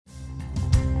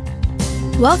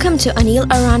Welcome to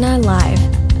Anil Arana Live.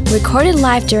 Recorded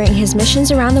live during his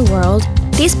missions around the world,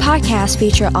 these podcasts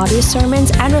feature audio sermons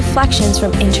and reflections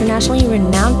from internationally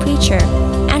renowned preacher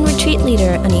and retreat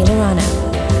leader Anil Arana.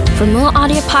 For more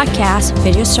audio podcasts,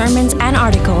 video sermons, and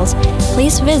articles,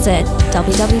 please visit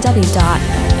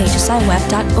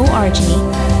www.hsiweb.org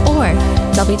or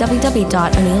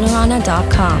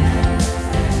www.anilarana.com.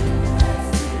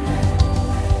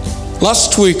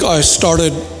 Last week I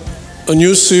started a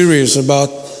new series about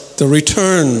the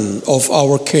return of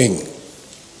our King,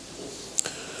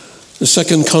 the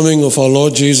second coming of our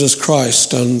Lord Jesus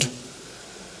Christ, and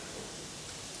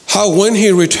how when He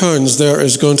returns there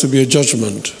is going to be a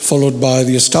judgment followed by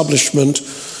the establishment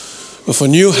of a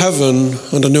new heaven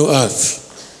and a new earth.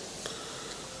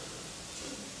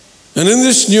 And in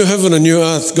this new heaven and new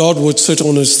earth, God would sit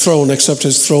on His throne, except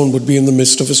His throne would be in the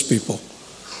midst of His people.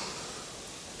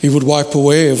 He would wipe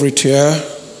away every tear.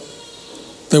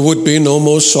 There would be no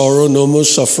more sorrow, no more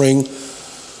suffering,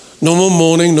 no more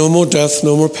mourning, no more death,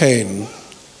 no more pain.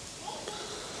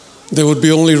 There would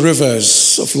be only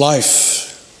rivers of life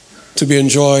to be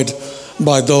enjoyed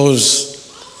by those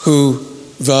who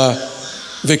were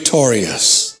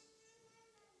victorious.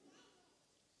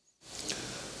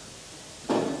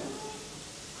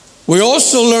 We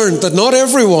also learned that not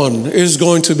everyone is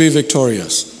going to be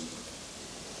victorious.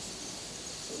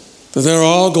 That there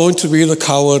are going to be the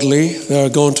cowardly, there are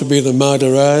going to be the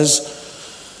murderers,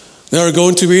 there are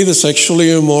going to be the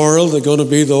sexually immoral, there are going to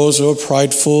be those who are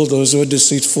prideful, those who are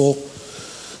deceitful,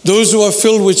 those who are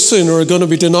filled with sin are going to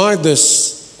be denied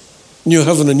this new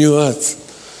heaven and new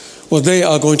earth. What they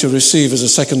are going to receive is a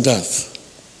second death.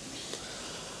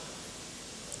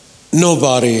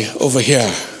 Nobody over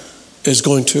here is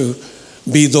going to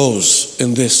be those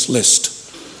in this list,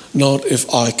 not if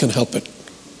I can help it.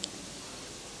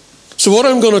 So what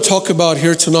I'm going to talk about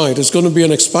here tonight is going to be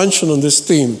an expansion on this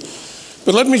theme.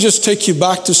 But let me just take you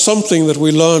back to something that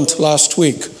we learned last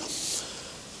week.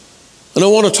 And I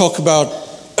want to talk about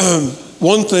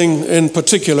one thing in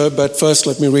particular, but first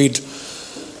let me read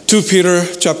 2 Peter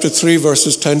chapter 3,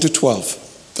 verses 10 to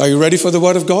 12. Are you ready for the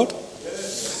word of God?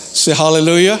 Yes. Say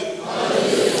hallelujah.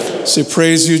 Hallelujah. Say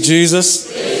praise you, Jesus.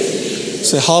 Praise you, Jesus.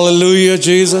 Say hallelujah,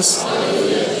 Jesus.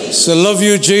 Hallelujah. Say love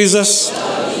you, Jesus.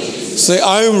 Say,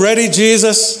 I am ready,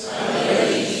 Jesus,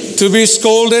 to be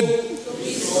scolded,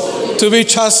 to be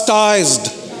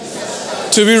chastised,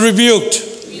 to be rebuked,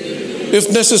 if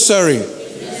necessary,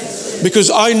 because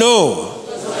I know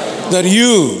that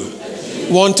you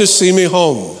want to see me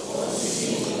home,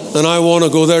 and I want to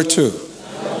go there too.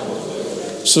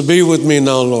 So be with me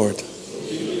now, Lord,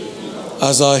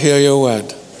 as I hear your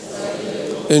word.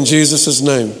 In Jesus'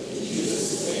 name,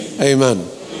 amen.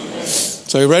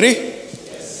 So you ready?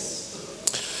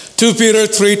 2 Peter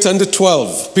 3, 10 to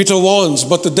 12. Peter warns,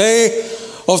 but the day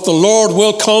of the Lord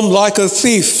will come like a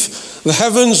thief. The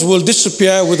heavens will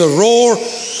disappear with a roar.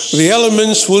 The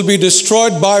elements will be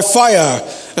destroyed by fire.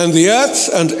 And the earth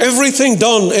and everything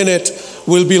done in it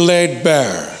will be laid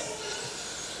bare.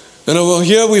 And over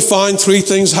here we find three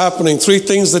things happening. Three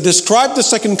things that describe the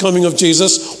second coming of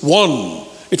Jesus. One,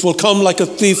 it will come like a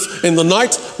thief in the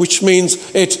night, which means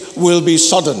it will be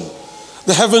sudden.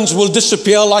 The heavens will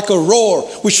disappear like a roar,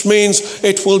 which means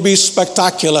it will be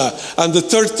spectacular. And the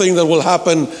third thing that will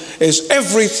happen is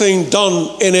everything done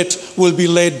in it will be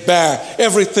laid bare.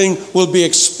 Everything will be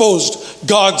exposed.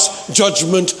 God's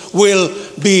judgment will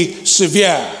be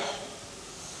severe.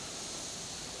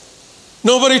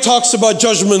 Nobody talks about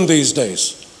judgment these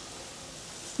days.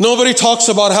 Nobody talks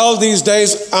about hell these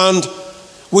days, and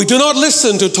we do not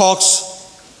listen to talks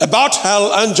about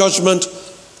hell and judgment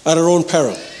at our own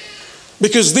peril.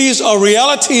 Because these are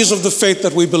realities of the faith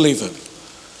that we believe in.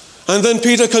 And then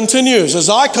Peter continues, as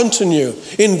I continue,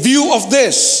 in view of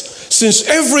this, since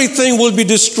everything will be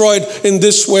destroyed in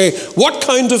this way, what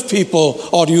kind of people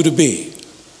ought you to be?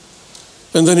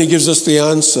 And then he gives us the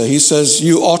answer. He says,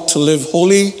 you ought to live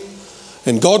holy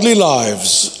and godly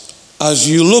lives as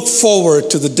you look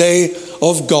forward to the day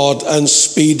of God and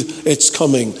speed its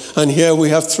coming. And here we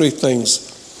have three things.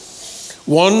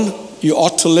 One, you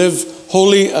ought to live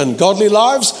holy and godly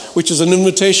lives, which is an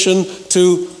invitation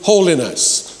to holiness.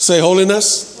 Say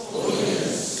holiness.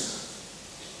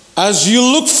 Holiness. As you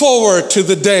look forward to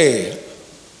the day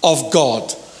of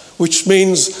God, which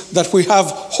means that we have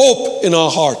hope in our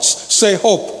hearts. Say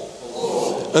hope.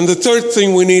 Hope. And the third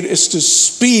thing we need is to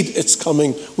speed its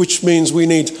coming, which means we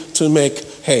need to make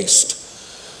haste.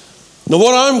 Now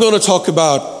what I'm going to talk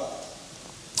about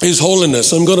is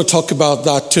holiness. I'm going to talk about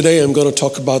that today. I'm going to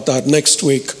talk about that next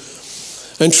week.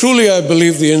 And truly, I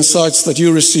believe the insights that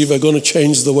you receive are going to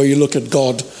change the way you look at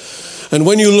God And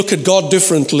when you look at God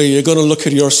differently, you're going to look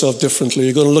at yourself differently.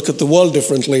 You're going to look at the world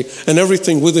differently. And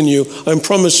everything within you, I'm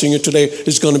promising you today,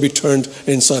 is going to be turned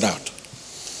inside out.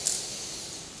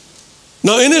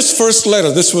 Now, in his first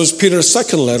letter, this was Peter's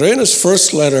second letter. In his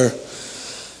first letter,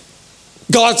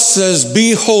 God says,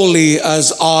 be holy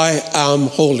as I am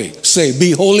holy. Say,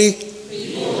 be holy,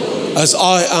 as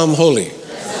I am holy.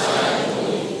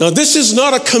 Now, this is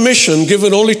not a commission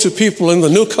given only to people in the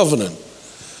new covenant.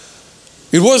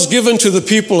 It was given to the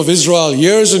people of Israel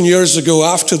years and years ago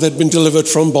after they'd been delivered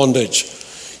from bondage.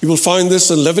 You will find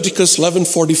this in Leviticus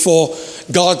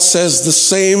 11:44. God says the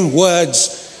same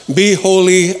words, be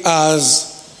holy as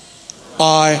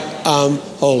I am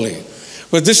holy.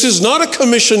 But this is not a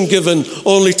commission given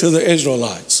only to the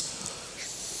Israelites.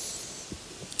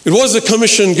 It was a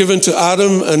commission given to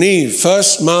Adam and Eve,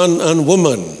 first man and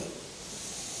woman.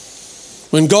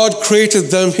 When God created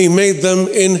them, he made them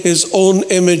in his own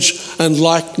image and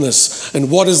likeness. And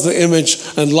what is the image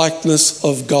and likeness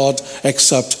of God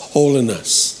except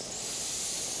holiness?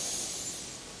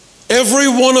 Every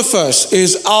one of us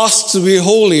is asked to be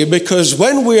holy because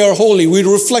when we are holy, we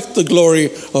reflect the glory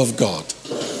of God.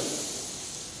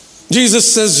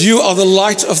 Jesus says, you are the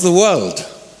light of the world.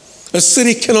 A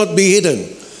city cannot be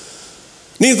hidden.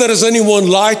 Neither does anyone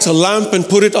light a lamp and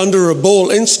put it under a bowl.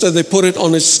 Instead, they put it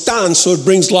on a stand so it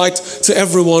brings light to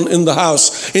everyone in the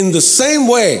house. In the same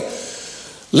way,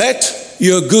 let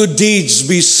your good deeds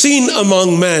be seen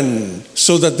among men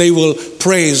so that they will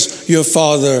praise your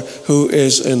Father who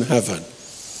is in heaven.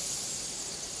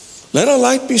 Let our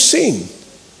light be seen.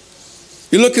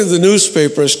 You look at the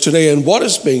newspapers today and what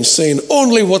is being seen?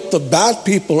 Only what the bad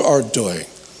people are doing.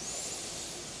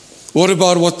 What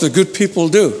about what the good people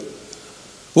do?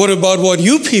 What about what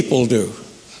you people do?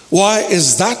 Why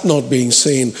is that not being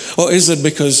seen? Or is it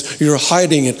because you're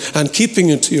hiding it and keeping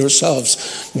it to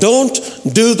yourselves? Don't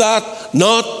do that,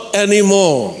 not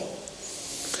anymore.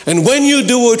 And when you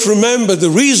do it, remember the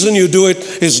reason you do it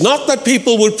is not that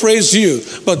people will praise you,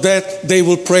 but that they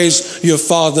will praise your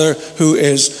Father who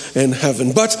is in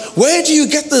heaven. But where do you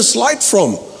get this light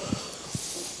from?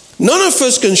 None of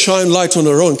us can shine light on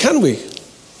our own, can we?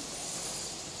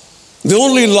 The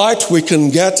only light we can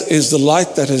get is the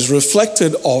light that is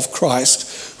reflected of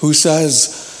Christ, who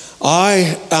says,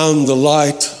 I am the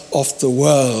light of the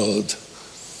world.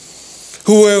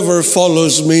 Whoever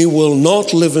follows me will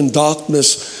not live in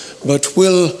darkness, but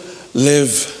will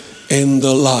live in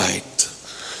the light.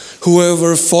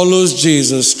 Whoever follows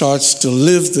Jesus starts to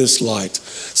live this light,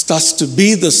 starts to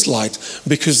be this light,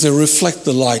 because they reflect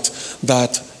the light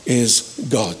that is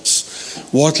God's.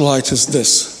 What light is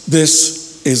this? This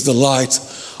is the light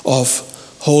of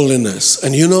holiness.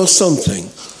 And you know something?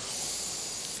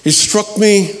 It struck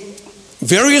me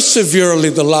very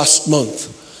severely the last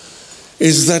month,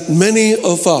 is that many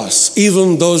of us,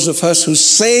 even those of us who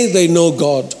say they know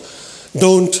God,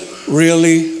 don't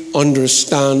really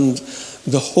understand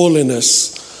the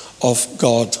holiness of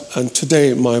God. And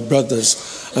today, my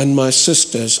brothers and my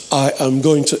sisters, I am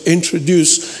going to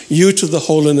introduce you to the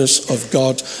holiness of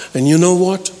God. And you know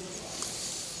what?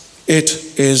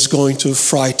 It is going to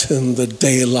frighten the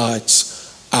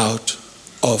daylights out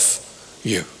of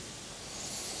you.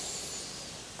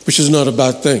 Which is not a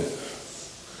bad thing.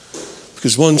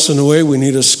 Because once in a way we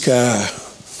need a scare.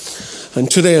 And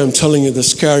today I'm telling you the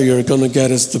scare you're going to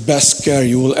get is the best scare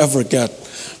you will ever get.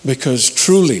 Because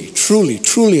truly, truly,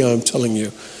 truly I'm telling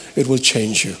you, it will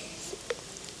change you.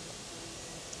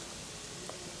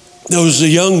 There was a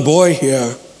young boy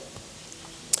here.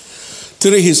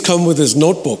 Today he's come with his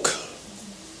notebook.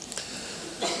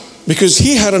 Because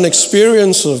he had an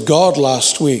experience of God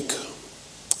last week.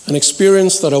 An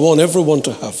experience that I want everyone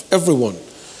to have. Everyone.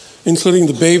 Including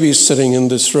the babies sitting in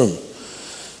this room.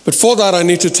 But for that I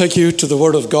need to take you to the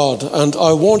Word of God. And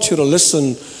I want you to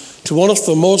listen to one of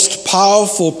the most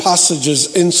powerful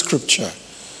passages in Scripture.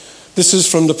 This is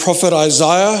from the prophet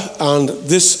Isaiah, and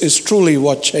this is truly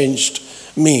what changed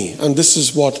me. And this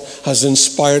is what has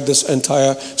inspired this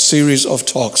entire series of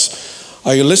talks.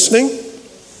 Are you listening?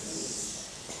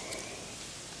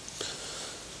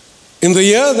 In the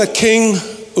year that King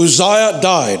Uzziah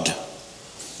died,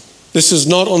 this is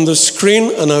not on the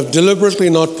screen, and I've deliberately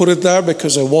not put it there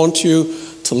because I want you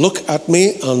to look at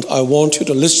me and I want you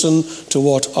to listen to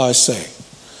what I say.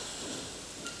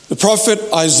 The prophet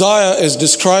Isaiah is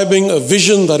describing a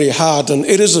vision that he had, and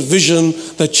it is a vision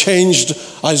that changed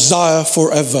Isaiah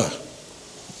forever.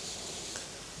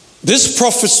 This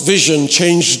prophet's vision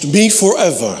changed me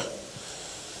forever.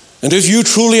 And if you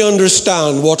truly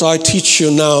understand what I teach you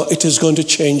now, it is going to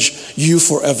change you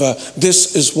forever.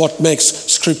 This is what makes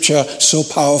Scripture so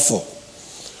powerful.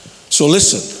 So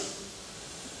listen.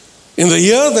 In the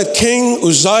year that King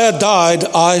Uzziah died,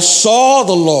 I saw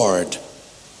the Lord,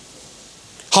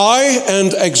 high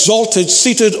and exalted,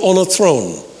 seated on a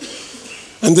throne,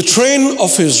 and the train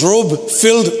of his robe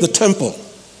filled the temple.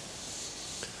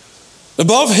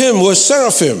 Above him were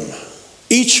seraphim,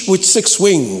 each with 6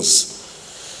 wings.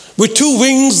 With 2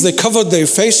 wings they covered their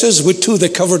faces, with 2 they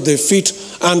covered their feet,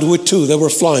 and with 2 they were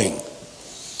flying.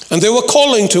 And they were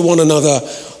calling to one another,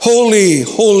 Holy,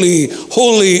 holy,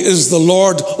 holy is the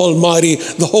Lord Almighty.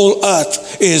 The whole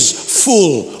earth is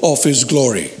full of his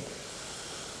glory.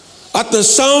 At the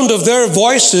sound of their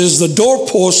voices, the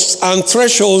doorposts and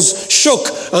thresholds shook,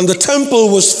 and the temple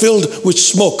was filled with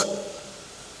smoke.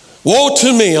 Woe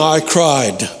to me, I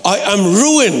cried. I am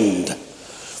ruined,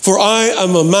 for I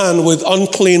am a man with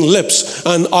unclean lips,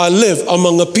 and I live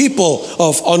among a people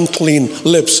of unclean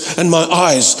lips, and my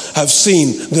eyes have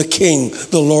seen the King,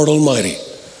 the Lord Almighty.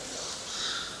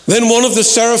 Then one of the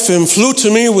seraphim flew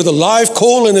to me with a live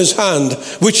coal in his hand,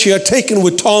 which he had taken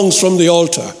with tongs from the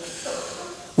altar.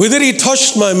 With it he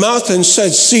touched my mouth and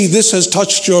said, See, this has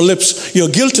touched your lips. Your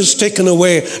guilt is taken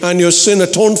away and your sin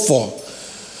atoned for.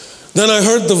 Then I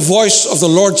heard the voice of the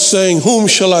Lord saying, Whom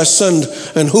shall I send,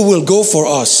 and who will go for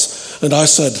us? And I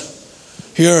said,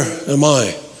 Here am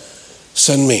I,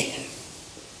 send me.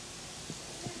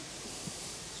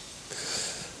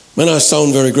 May not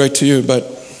sound very great to you, but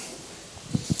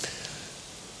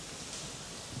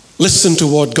listen to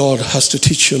what God has to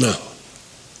teach you now.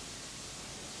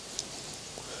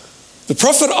 The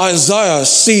prophet Isaiah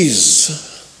sees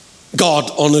God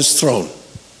on his throne.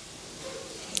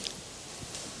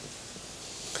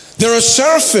 There are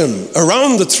seraphim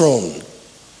around the throne,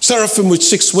 seraphim with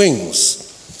 6 wings.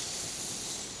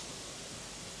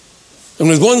 And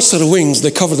with one set of wings,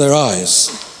 they cover their eyes.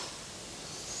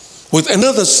 With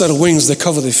another set of wings, they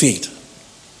cover their feet.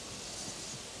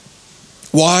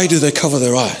 Why do they cover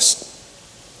their eyes?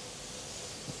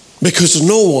 Because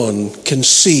no one can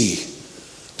see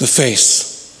the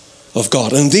face of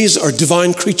God. And these are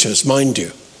divine creatures, mind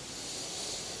you.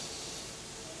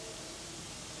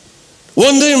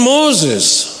 One day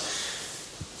Moses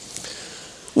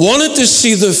wanted to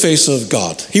see the face of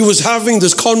God. He was having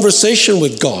this conversation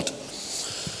with God.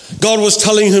 God was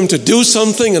telling him to do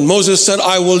something, and Moses said,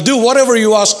 I will do whatever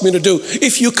you ask me to do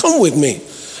if you come with me.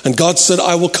 And God said,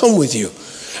 I will come with you.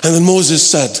 And then Moses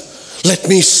said, let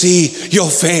me see your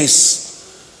face.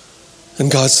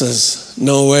 And God says,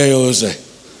 no way, Jose.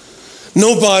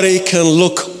 Nobody can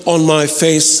look on my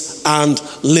face and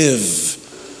live.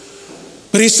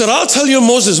 But he said, I'll tell you,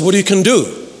 Moses, what you can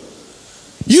do.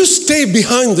 You stay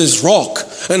behind this rock,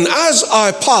 and as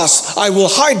I pass, I will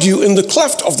hide you in the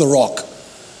cleft of the rock.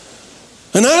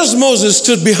 And as Moses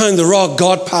stood behind the rock,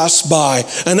 God passed by.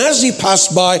 And as he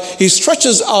passed by, he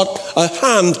stretches out a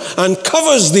hand and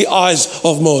covers the eyes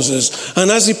of Moses. And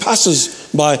as he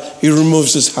passes by, he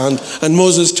removes his hand, and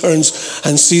Moses turns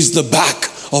and sees the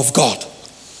back of God.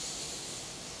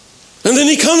 And then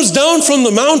he comes down from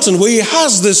the mountain where he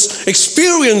has this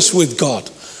experience with God.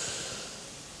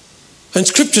 And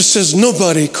Scripture says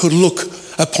nobody could look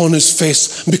upon his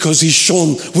face because he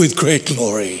shone with great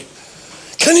glory.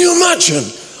 Can you imagine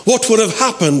what would have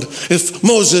happened if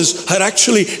Moses had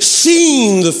actually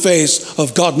seen the face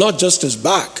of God, not just his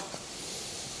back?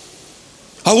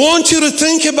 I want you to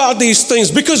think about these things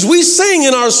because we sing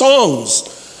in our songs,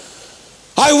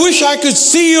 I wish I could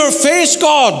see your face,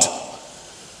 God.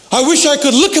 I wish I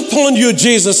could look upon you,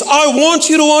 Jesus. I want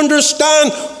you to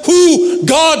understand who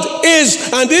God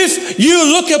is. And if you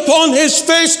look upon his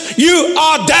face, you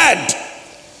are dead.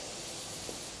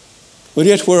 But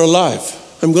yet we're alive.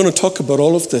 I'm going to talk about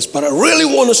all of this, but I really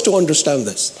want us to understand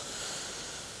this.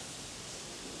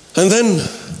 And then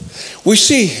we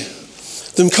see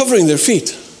them covering their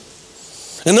feet.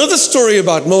 Another story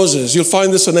about Moses, you'll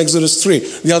find this in Exodus 3.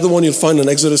 The other one you'll find in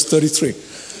Exodus 33.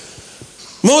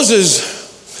 Moses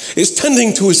is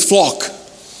tending to his flock,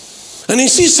 and he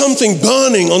sees something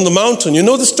burning on the mountain. You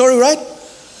know the story, right?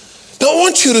 Now I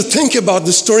want you to think about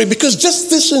this story because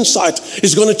just this insight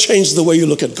is going to change the way you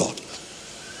look at God.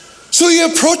 So he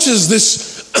approaches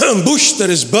this bush that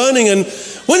is burning, and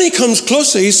when he comes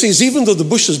closer, he sees even though the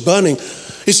bush is burning,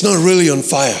 it's not really on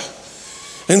fire.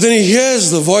 And then he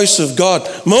hears the voice of God,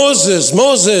 Moses,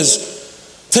 Moses,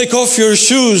 take off your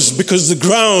shoes because the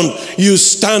ground you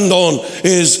stand on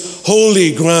is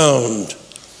holy ground.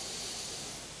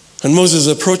 And Moses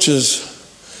approaches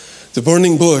the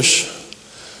burning bush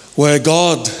where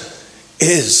God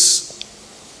is.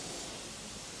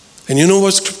 And you know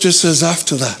what Scripture says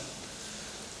after that?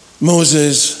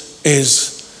 Moses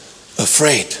is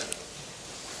afraid.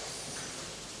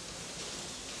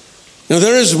 Now,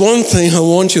 there is one thing I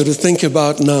want you to think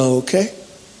about now, okay?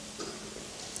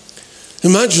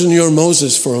 Imagine you're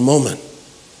Moses for a moment.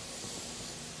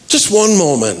 Just one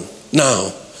moment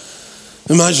now.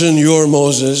 Imagine you're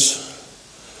Moses.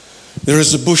 There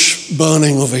is a bush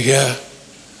burning over here.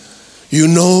 You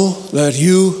know that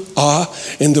you are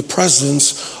in the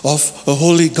presence of a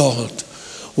holy God.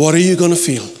 What are you going to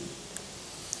feel?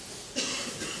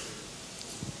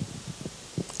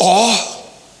 Awe,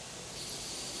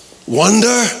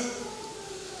 wonder,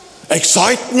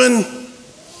 excitement,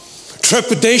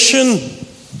 trepidation,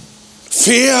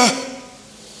 fear.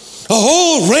 A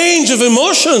whole range of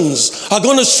emotions are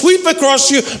going to sweep across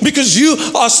you because you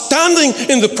are standing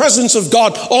in the presence of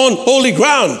God on holy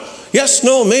ground. Yes,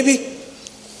 no, maybe.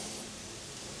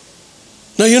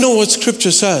 Now, you know what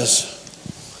Scripture says.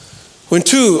 When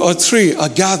 2 or 3 are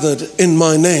gathered in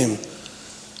my name,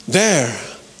 there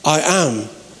I am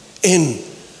in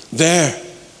their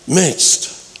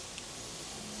midst.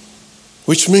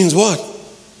 Which means what?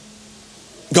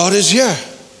 God is here.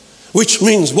 Which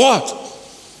means what?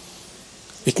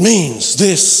 It means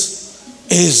this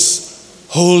is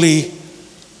holy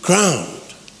ground.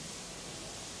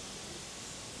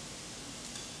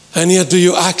 And yet do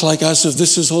you act like as if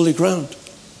this is holy ground?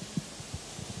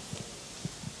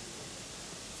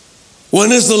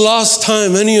 When is the last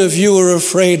time any of you were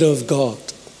afraid of God?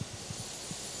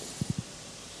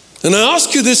 And I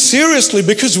ask you this seriously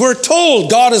because we're told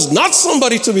God is not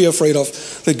somebody to be afraid of,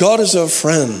 that God is our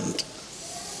friend.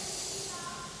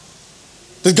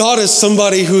 That God is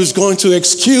somebody who's going to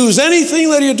excuse anything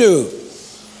that you do,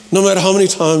 no matter how many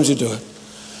times you do it.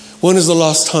 When is the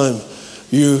last time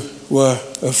you were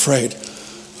afraid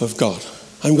of God?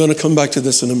 I'm going to come back to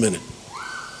this in a minute.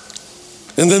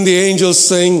 And then the angels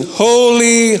sing,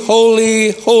 holy,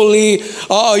 holy, holy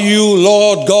are you,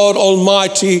 Lord God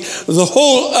Almighty. The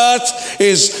whole earth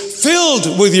is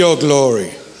filled with your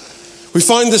glory. We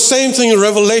find the same thing in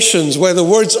Revelations where the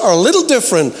words are a little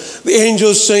different. The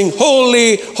angels sing,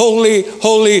 holy, holy,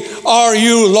 holy are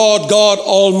you, Lord God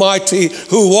Almighty,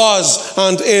 who was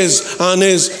and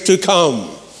is to come.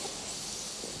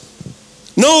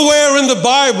 Nowhere in the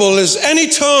Bible is any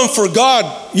term for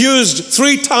God used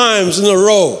 3 times in a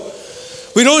row.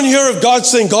 We don't hear of God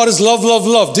saying God is love, love,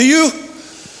 love. Do you?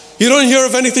 You don't hear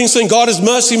of anything saying God is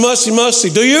mercy, mercy, mercy.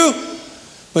 Do you?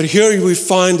 But here we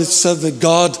find it said that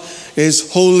God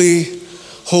is holy,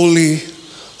 holy,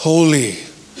 holy.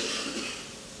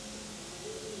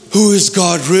 Who is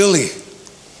God really?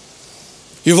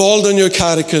 You've all done your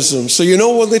catechism, so you know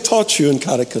what they taught you in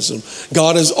catechism.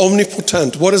 God is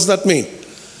omnipotent. What does that mean?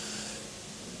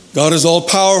 God is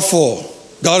all-powerful.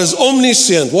 God is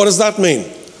omniscient. What does that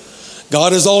mean?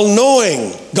 God is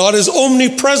all-knowing. God is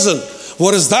omnipresent.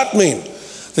 What does that mean?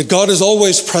 That God is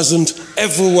always present,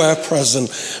 everywhere present.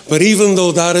 But even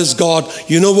though that is God,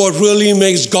 you know what really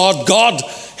makes God God?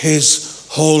 His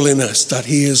holiness, that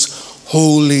He is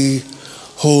holy,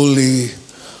 holy,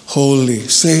 holy.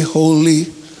 Say holy,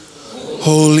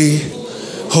 holy,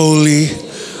 holy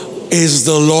is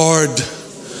the Lord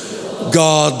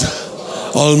God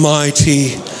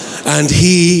Almighty, and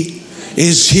He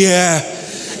is here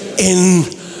in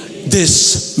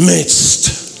this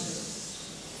midst.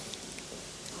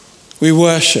 We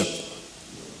worship.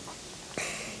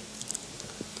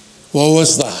 What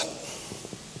was that?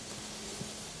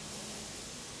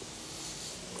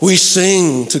 We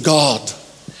sing to God.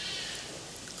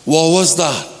 What was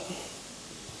that?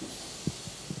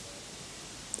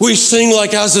 We sing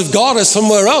like as if God is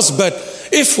somewhere else, but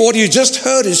if what you just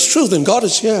heard is true, then God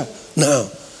is here now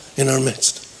in our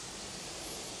midst.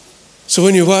 So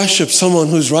when you worship someone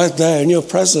who's right there in your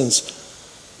presence,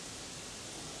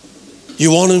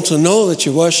 you want him to know that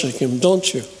you worship him,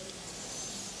 don't you?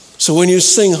 So when you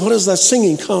sing, how does that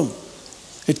singing come?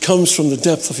 It comes from the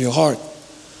depth of your heart.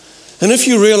 And if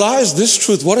you realize this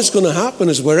truth, what is going to happen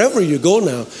is wherever you go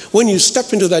now, when you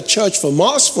step into that church for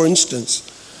Mass, for instance,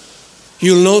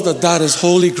 you'll know that that is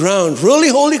holy ground, really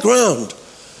holy ground.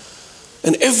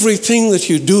 And everything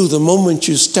that you do the moment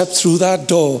you step through that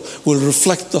door will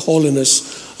reflect the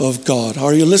holiness of God.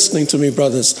 Are you listening to me,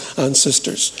 brothers and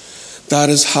sisters?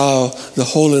 That is how the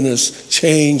holiness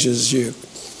changes you.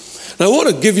 Now, I want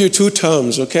to give you 2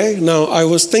 terms, okay? Now, I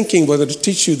was thinking whether to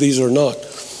teach you these or not.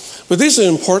 But these are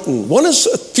important. One is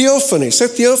a theophany. Say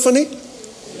theophany.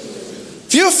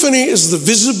 Theophany is the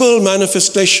visible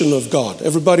manifestation of God.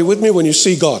 Everybody with me when you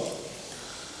see God?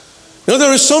 Now,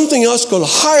 there is something else called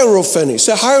hierophany.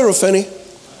 Say hierophany.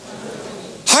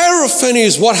 Hierophany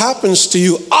is what happens to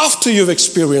you after you've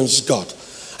experienced God.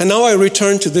 And now I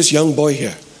return to this young boy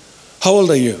here. How old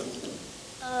are you?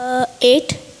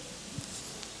 8.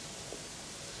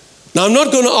 Now, I'm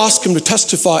not going to ask him to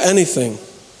testify anything,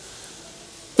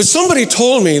 but somebody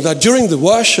told me that during the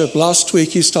worship last week,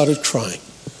 he started crying.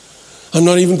 I'm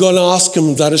not even going to ask him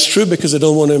if that is true because I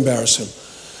don't want to embarrass him.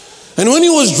 And when he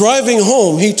was driving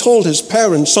home, he told his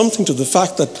parents something to the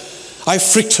fact that I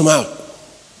freaked him out.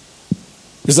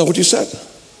 Is that what you said?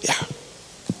 Yeah.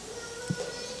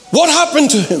 What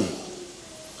happened to him?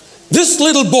 This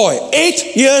little boy,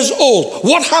 8 years old,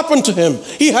 what happened to him?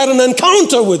 He had an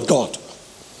encounter with God.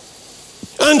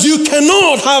 And you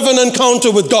cannot have an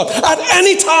encounter with God at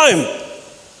any time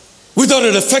without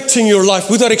it affecting your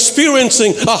life, without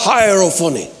experiencing a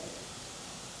hierophany.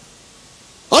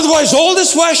 Otherwise, all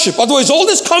this worship, otherwise, all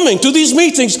this coming to these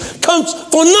meetings comes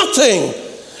for nothing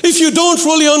if you don't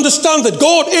really understand that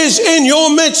God is in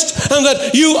your midst and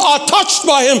that you are touched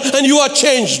by Him and you are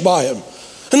changed by Him.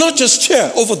 And not just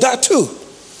here, over that too.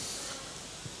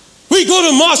 We go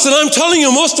to Mass, and I'm telling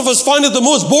you, most of us find it the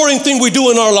most boring thing we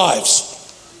do in our lives.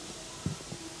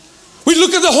 We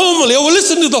look at the homily, or we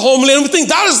listen to the homily, and we think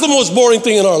that is the most boring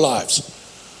thing in our lives.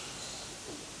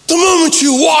 The moment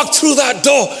you walk through that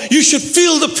door, you should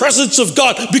feel the presence of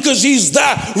God because He's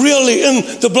there really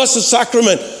in the Blessed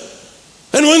Sacrament.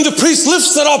 And when the priest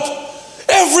lifts it up,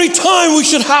 every time we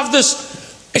should have this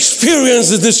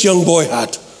experience that this young boy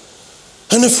had.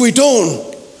 And if we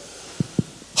don't,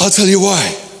 I'll tell you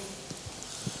why.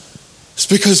 It's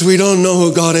because we don't know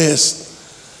who God is.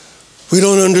 We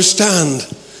don't understand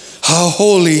how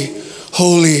holy,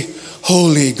 holy,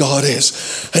 holy God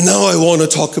is. And now I want to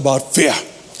talk about fear.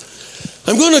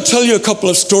 I'm going to tell you a couple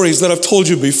of stories that I've told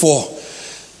you before.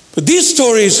 But these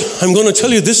stories I'm going to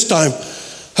tell you this time,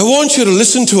 I want you to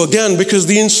listen to again because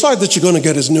the insight that you're going to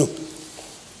get is new.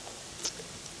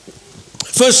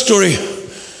 First story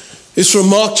is from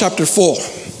Mark chapter 4.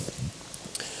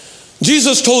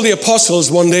 Jesus told the apostles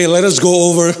one day, let us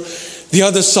go over the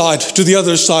other side, to the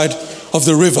other side of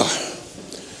the river.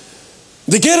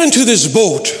 They get into this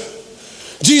boat.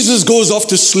 Jesus goes off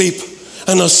to sleep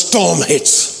and a storm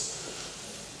hits.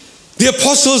 The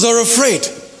apostles are afraid.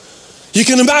 You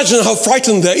can imagine how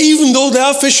frightened they are. Even though they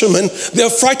are fishermen, they are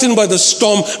frightened by the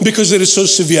storm because it is so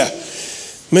severe.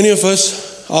 Many of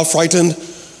us are frightened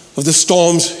of the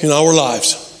storms in our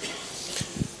lives.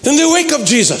 Then they wake up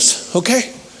Jesus,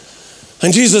 okay?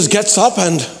 And Jesus gets up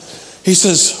and he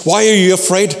says, why are you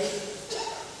afraid?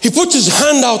 He puts his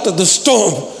hand out at the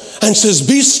storm and says,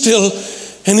 be still.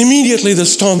 And immediately the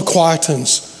storm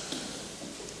quietens.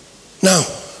 Now,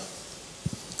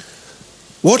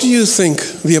 what do you think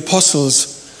the apostles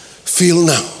feel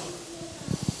now?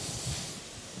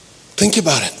 Think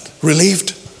about it.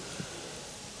 Relieved?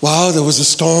 Wow, there was a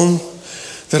storm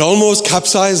that almost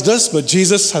capsized us, but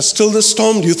Jesus has stilled the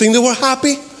storm. Do you think they were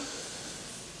happy?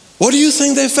 What do you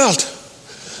think they felt?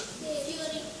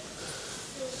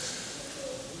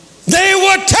 They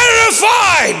were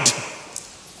terrified.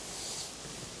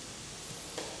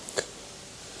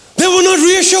 They were not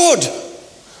reassured.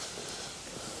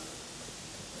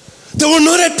 They were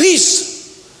not at peace.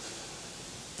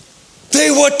 They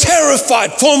were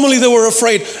terrified. Formerly they were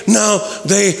afraid. Now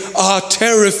they are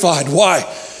terrified. Why?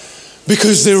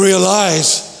 Because they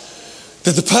realize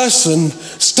that the person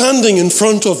standing in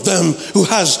front of them who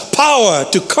has power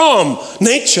to calm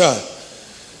nature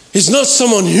is not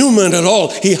someone human at all.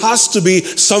 He has to be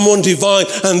someone divine.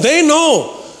 And they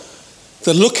know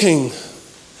that looking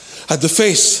at the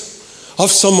face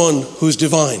of someone who's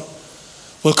divine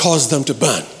will cause them to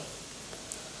burn.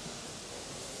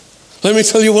 Let me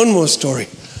tell you one more story.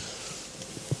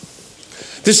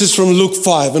 This is from Luke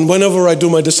 5, and whenever I do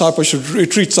my discipleship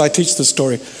retreats, I teach the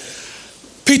story.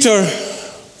 Peter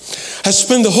has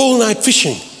spent the whole night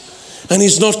fishing, and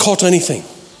he's not caught anything.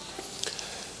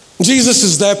 Jesus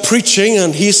is there preaching,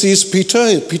 and he sees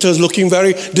Peter. Peter is looking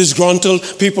very disgruntled.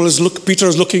 Peter is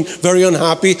looking very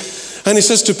unhappy. And he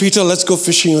says to Peter, let's go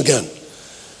fishing again.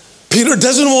 Peter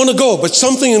doesn't want to go, but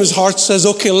something in his heart says,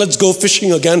 okay, let's go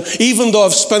fishing again, even though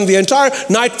I've spent the entire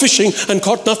night fishing and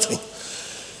caught nothing.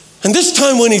 And this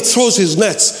time when he throws his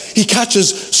nets, he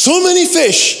catches so many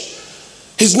fish,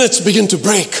 his nets begin to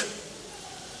break.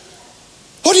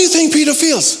 What do you think Peter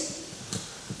feels?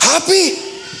 Happy?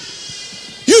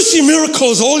 You see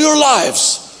miracles all your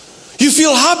lives. You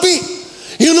feel happy?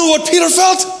 You know what Peter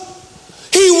felt?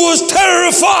 He was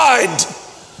terrified.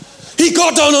 He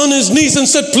got down on his knees and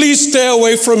said, please stay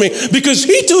away from me. Because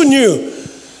he too knew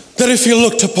that if he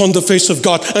looked upon the face of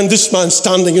God and this man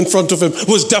standing in front of him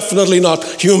was definitely not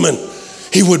human,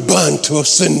 he would burn to a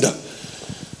cinder.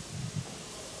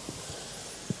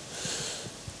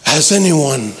 Has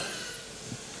anyone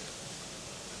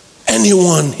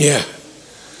here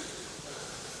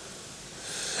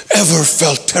ever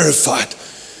felt terrified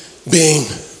being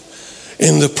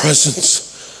in the presence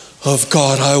of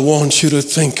God. I want you to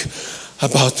think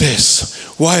about this.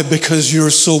 Why? Because you're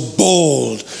so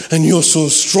bold and you're so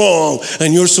strong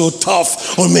and you're so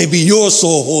tough, or maybe you're so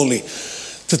holy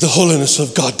that the holiness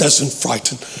of God doesn't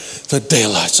frighten the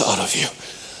daylights out of you.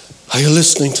 Are you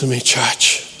listening to me,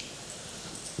 church?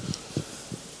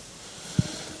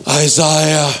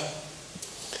 Isaiah,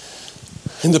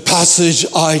 in the passage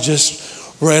I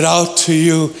just read out to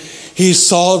you, he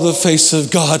saw the face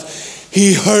of God.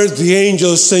 He heard the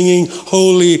angels singing,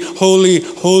 "Holy, holy,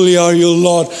 holy are you,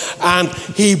 Lord." And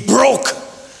he broke.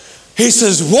 He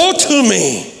says, "Woe to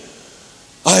me,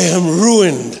 I am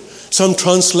ruined." Some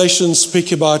translations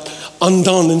speak about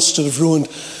undone instead of ruined.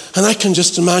 And I can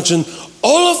just imagine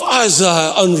all of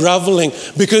Isaiah unraveling,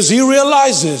 because he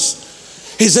realizes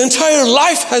his entire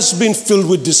life has been filled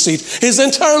with deceit. His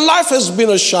entire life has been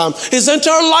a sham. His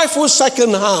entire life was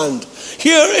secondhand.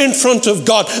 Here in front of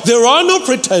God, there are no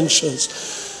pretensions.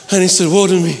 And he said, "Woe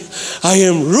to me, I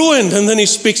am ruined." And then he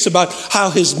speaks about how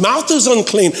his mouth is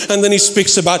unclean. And then he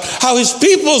speaks about how his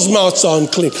people's mouths are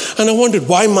unclean. And I wondered,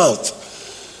 why mouth?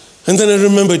 And then I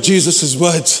remembered Jesus'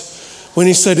 words when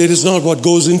he said, "It is not what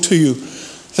goes into you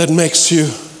that makes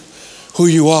you who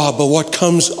you are, but what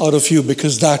comes out of you,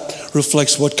 because that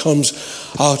reflects what comes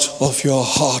out of your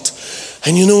heart."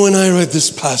 And you know, when I read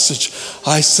this passage,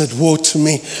 I said, "Woe to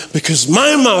me, because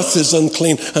my mouth is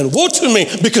unclean, and woe to me,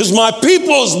 because my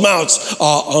people's mouths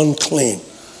are unclean."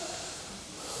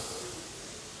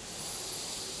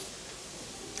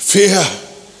 Fear.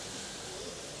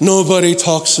 Nobody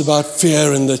talks about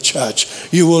fear in the church.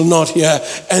 You will not hear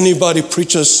anybody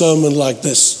preach a sermon like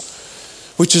this,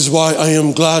 which is why I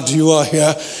am glad you are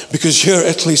here, because here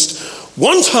at least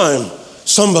one time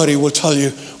somebody will tell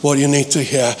you what you need to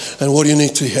hear. And what you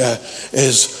need to hear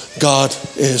is God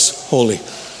is holy.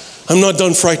 I'm not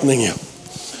done frightening you.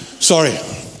 Sorry.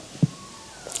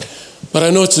 But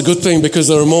I know it's a good thing, because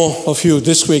there are more of you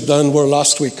this week than were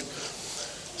last week.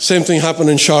 Same thing happened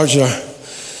in Sharjah.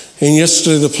 And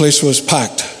yesterday the place was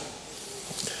packed.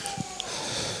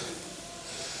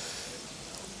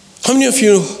 How many of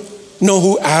you know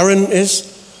who Aaron is?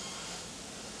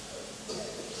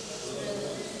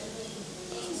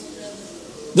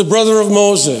 The brother of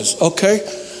Moses, okay?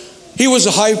 He was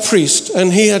a high priest,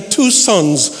 and he had two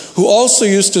sons who also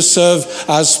used to serve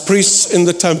as priests in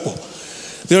the temple.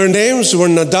 Their names were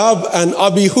Nadab and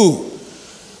Abihu.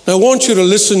 Now I want you to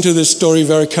listen to this story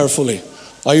very carefully.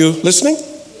 Are you listening?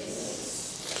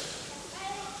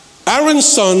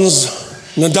 Aaron's sons,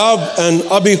 Nadab and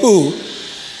Abihu,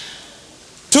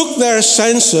 took their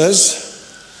censers,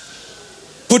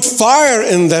 put fire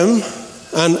in them,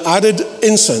 and added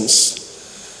incense.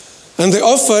 And they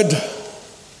offered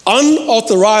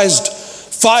unauthorized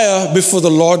fire before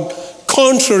the Lord,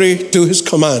 contrary to his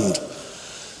command.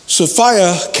 So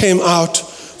fire came out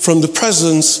from the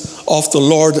presence of the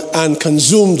Lord and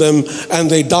consumed them, and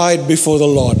they died before the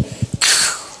Lord.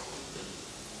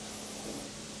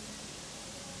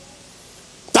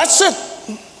 That's it.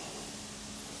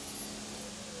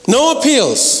 No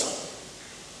appeals.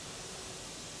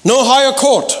 No higher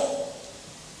court.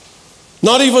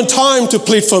 Not even time to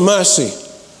plead for mercy.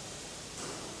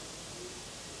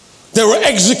 They were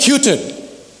executed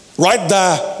right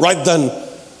there, right then,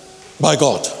 by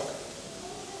God.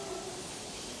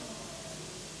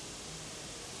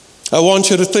 I want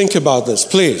you to think about this,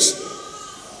 please.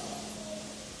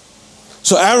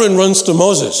 So Aaron runs to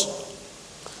Moses.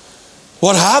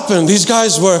 What happened? These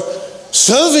guys were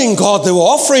serving God. They were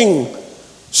offering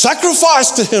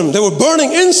sacrifice to him. They were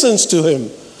burning incense to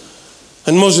him.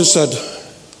 And Moses said,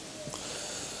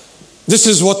 "This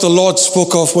is what the Lord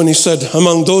spoke of when he said,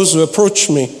 among those who approach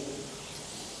me,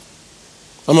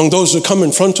 among those who come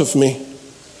in front of me,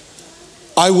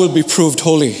 I will be proved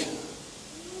holy.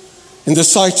 In the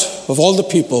sight of all the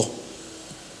people,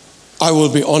 I will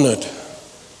be honored."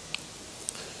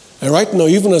 And right now,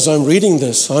 even as I'm reading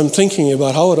this, I'm thinking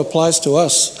about how it applies to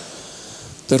us.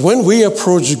 That when we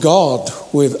approach God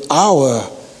with our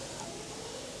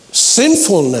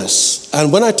sinfulness,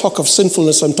 and when I talk of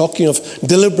sinfulness, I'm talking of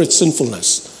deliberate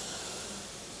sinfulness.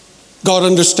 God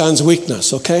understands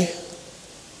weakness, okay?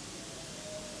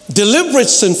 Deliberate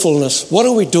sinfulness, what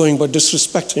are we doing but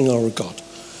disrespecting our God?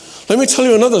 Let me tell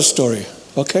you another story,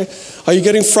 okay? Are you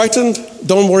getting frightened?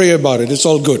 Don't worry about it, it's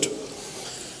all good.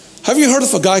 Have you heard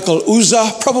of a guy called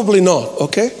Uzzah? Probably not,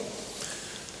 okay?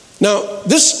 Now,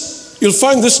 you'll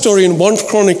find this story in 1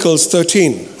 Chronicles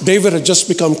 13. David had just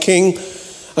become king,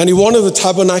 and he wanted the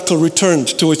tabernacle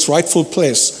returned to its rightful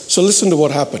place. So listen to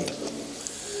what happened.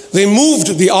 They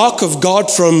moved the ark of God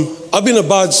from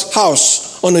Abinadab's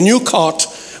house on a new cart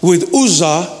with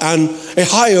Uzzah and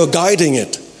Ahio guiding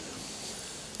it.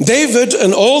 David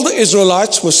and all the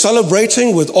Israelites were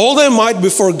celebrating with all their might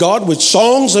before God with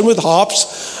songs and with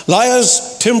harps,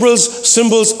 lyres, timbrels,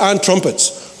 cymbals, and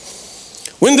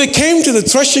trumpets. When they came to the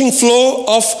threshing floor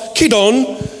of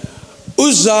Kidon,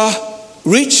 Uzzah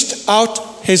reached out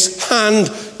his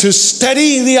hand to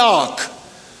steady the ark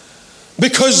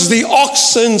because the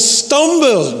oxen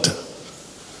stumbled.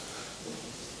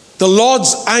 The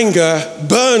Lord's anger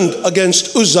burned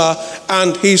against Uzzah,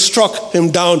 and he struck him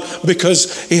down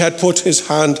because he had put his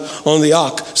hand on the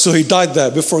ark. So he died there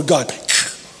before God.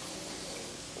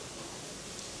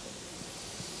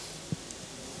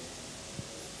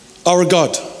 Our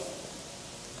God.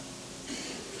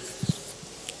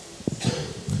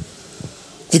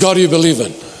 The God you believe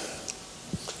in.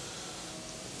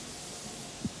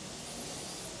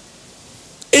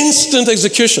 Instant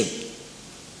execution.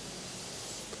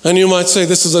 And you might say,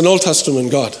 this is an Old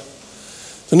Testament God.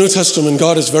 The New Testament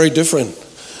God is very different.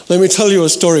 Let me tell you a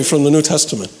story from the New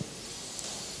Testament.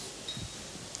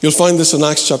 You'll find this in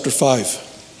Acts chapter 5.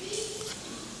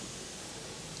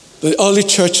 The early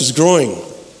church is growing.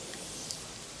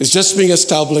 It's just being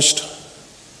established.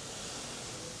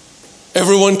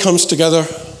 Everyone comes together.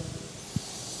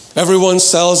 Everyone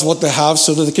sells what they have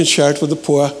so that they can share it with the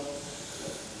poor.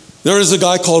 There is a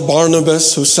guy called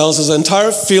Barnabas who sells his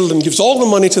entire field and gives all the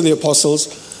money to the apostles,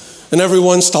 and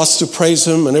everyone starts to praise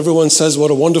him, and everyone says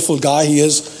what a wonderful guy he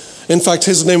is. In fact,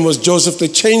 his name was Joseph. They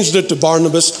changed it to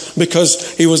Barnabas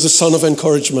because he was the son of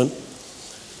encouragement.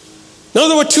 Now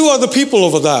there were two other people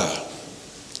over there,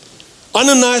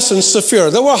 Ananias and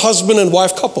Sapphira. They were a husband and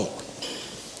wife couple.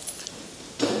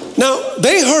 Now,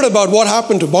 they heard about what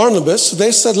happened to Barnabas.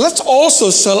 They said, let's also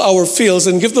sell our fields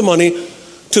and give the money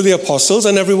to the apostles,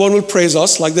 and everyone will praise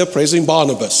us like they're praising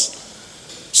Barnabas.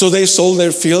 So they sold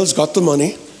their fields, got the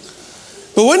money.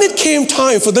 But when it came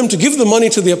time for them to give the money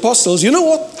to the apostles, you know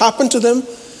what happened to them?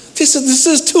 They said, this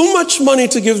is too much money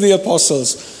to give the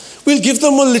apostles. We'll give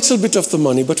them a little bit of the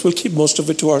money, but we'll keep most of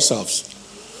it to ourselves.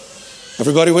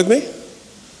 Everybody with me?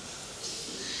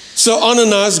 So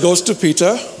Ananias goes to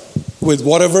Peter with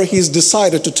whatever he's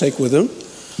decided to take with him.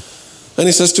 And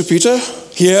he says to Peter,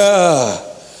 here,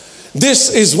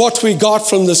 this is what we got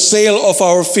from the sale of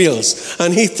our fields.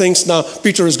 And he thinks now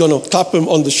Peter is going to tap him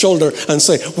on the shoulder and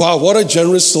say, wow, what a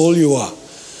generous soul you are.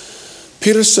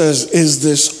 Peter says, is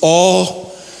this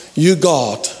all you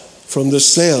got from the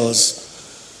sales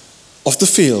of the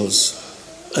fields?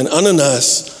 And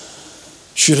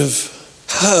Ananias should have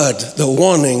heard the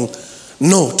warning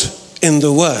note in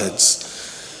the words.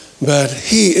 But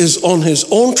he is on his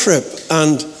own trip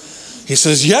and he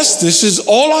says, yes, this is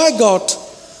all I got.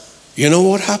 You know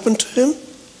what happened to him?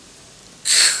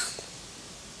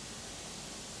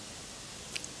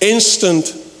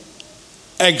 Instant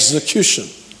execution.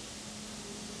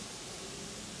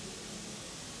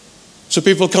 So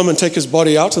people come and take his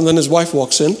body out, and then his wife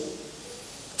walks in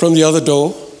from the other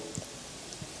door.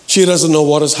 She doesn't know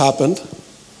what has happened.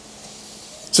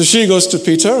 So she goes to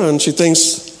Peter, and she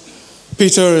thinks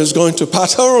Peter is going to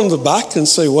pat her on the back and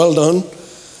say, well done.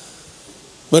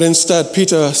 But instead,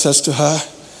 Peter says to her,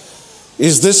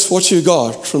 is this what you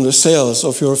got from the sales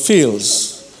of your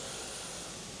fields?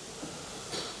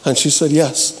 And she said,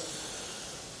 yes.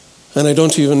 And I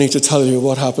don't even need to tell you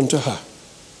what happened to her.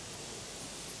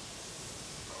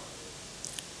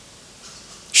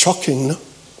 Shocking, no?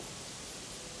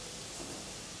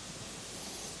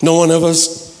 No one ever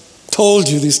told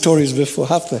you these stories before,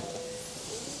 have they?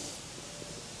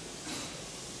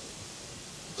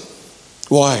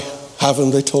 Why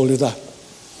haven't they told you that?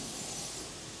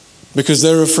 Because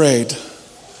they're afraid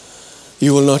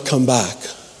you will not come back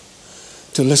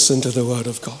to listen to the word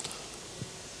of God.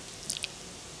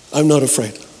 I'm not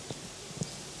afraid.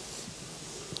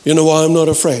 You know why I'm not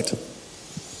afraid?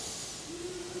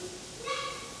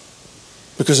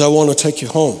 Because I want to take you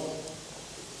home.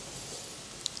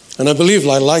 And I believe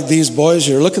like these boys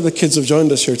here, look at the kids who have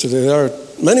joined us here today. There are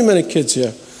many, many kids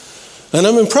here. And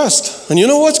I'm impressed. And you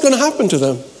know what's going to happen to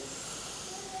them?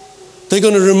 They're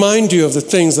going to remind you of the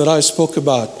things that I spoke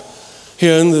about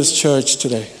here in this church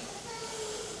today.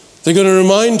 They're going to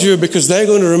remind you because they're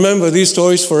going to remember these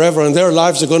stories forever, and their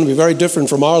lives are going to be very different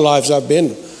from our lives have been,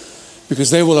 because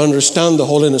they will understand the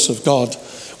holiness of God,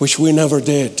 which we never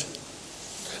did.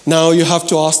 Now you have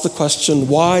to ask the question,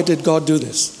 why did God do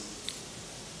this?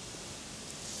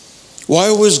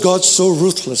 Why was God so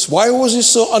ruthless? Why was he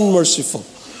so unmerciful?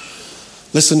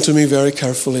 Listen to me very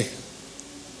carefully.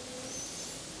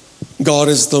 God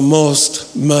is the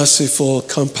most merciful,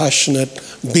 compassionate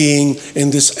being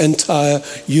in this entire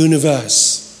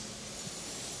universe.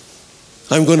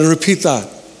 I'm going to repeat that.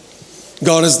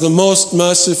 God is the most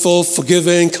merciful,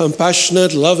 forgiving,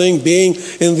 compassionate, loving being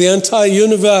in the entire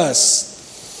universe.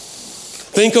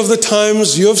 Think of the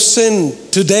times you have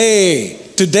sinned today,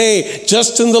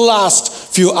 just in the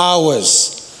last few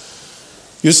hours.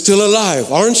 You're still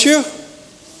alive, aren't you?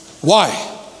 Why?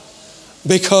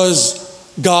 Because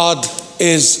God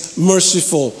is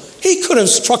merciful. He could have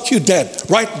struck you dead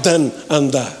right then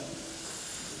and there.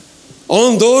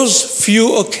 On those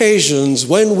few occasions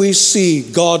when we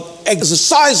see God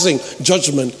exercising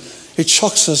judgment, it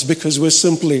shocks us because we're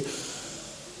simply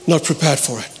not prepared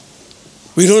for it.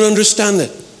 We don't understand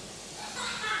it.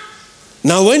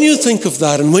 Now, when you think of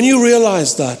that and when you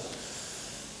realize that,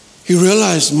 you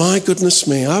realize, my goodness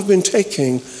me, I've been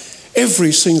taking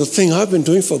every single thing I've been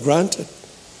doing for granted.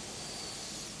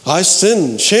 I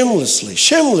sin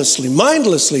shamelessly,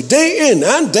 mindlessly, day in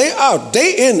and day out,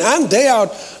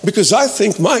 because I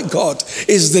think my God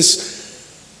is this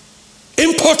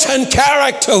impotent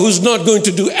character who's not going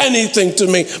to do anything to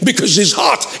me because his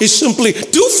heart is simply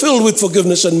too filled with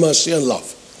forgiveness and mercy and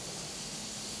love.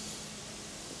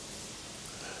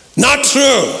 Not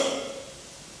true.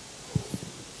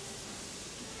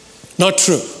 Not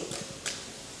true.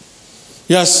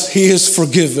 Yes, he is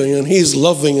forgiving and he's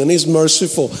loving and he's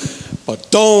merciful,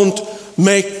 but don't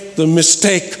make the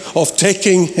mistake of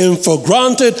taking him for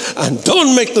granted, and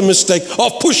don't make the mistake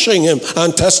of pushing him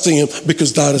and testing him,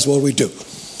 because that is what we do.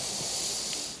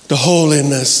 The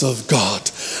holiness of God.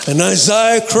 And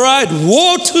Isaiah cried,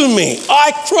 woe to me.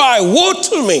 I cry, woe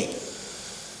to me.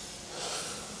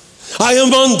 I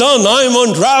am undone. I am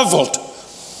unraveled.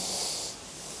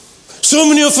 So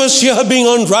many of us here are being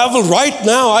unraveled right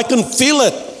now. I can feel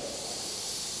it.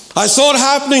 I saw it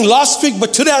happening last week,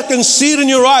 but today I can see it in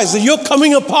your eyes, that you're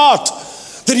coming apart,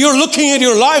 that you're looking at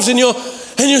your lives and you're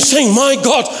saying, my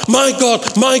God,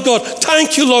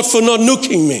 thank you, Lord, for not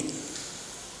nuking me.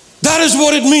 That is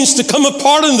what it means to come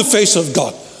apart in the face of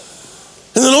God.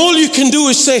 And then all you can do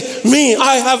is say, me,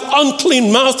 I have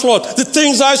unclean mouth, Lord. The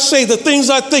things I say, the things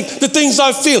I think, the things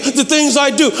I feel, the things I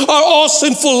do are all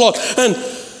sinful, Lord. And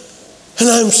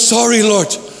I'm sorry, Lord.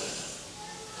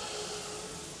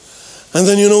 And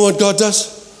then you know what God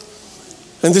does?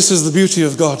 And this is the beauty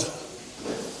of God.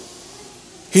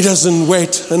 He doesn't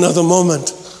wait another moment.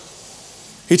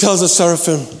 He tells the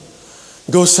seraphim,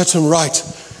 go set him right.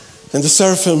 And the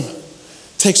seraphim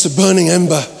takes a burning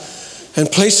ember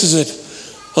and places it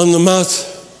on the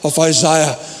mouth of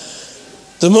Isaiah,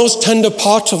 the most tender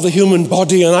part of the human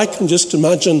body. And I can just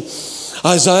imagine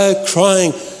Isaiah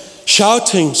crying,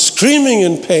 shouting, screaming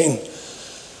in pain.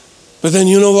 But then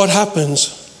you know what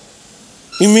happens?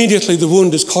 Immediately the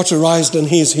wound is cauterized and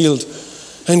he is healed,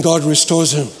 and God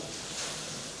restores him.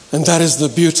 And that is the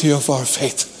beauty of our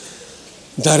faith.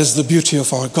 That is the beauty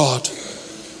of our God.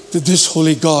 That this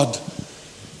holy God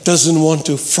doesn't want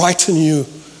to frighten you.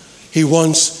 He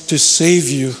wants to save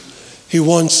you. He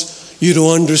wants you to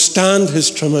understand his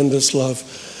tremendous love.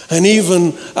 And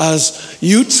even as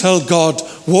you tell God,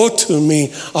 woe to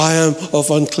me, I am of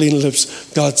unclean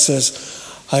lips, God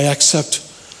says, I accept.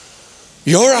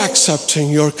 You're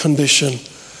accepting your condition,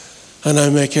 and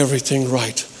I make everything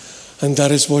right. And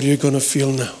that is what you're going to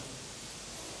feel now.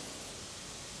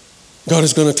 God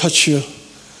is going to touch you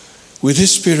with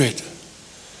his Spirit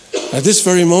at this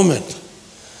very moment.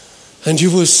 And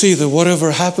you will see that whatever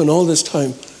happened all this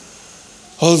time,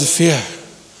 all the fear,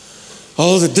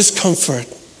 all the discomfort,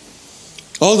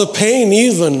 all the pain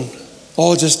even,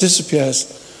 all just disappears,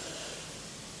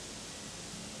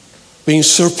 being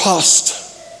surpassed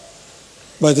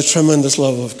by the tremendous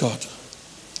love of God.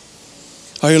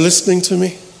 Are you listening to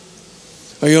me?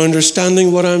 Are you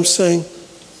understanding what I'm saying?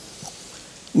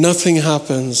 Nothing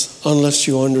happens unless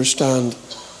you understand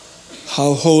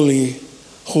how holy,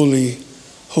 holy,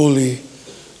 holy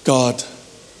God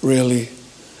really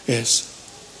is.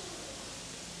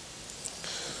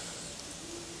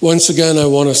 Once again, I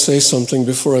want to say something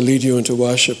before I lead you into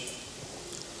worship.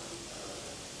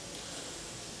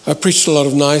 I preached a lot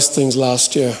of nice things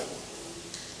last year.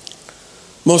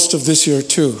 Most of this year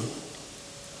too.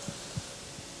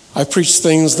 I preached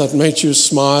things that made you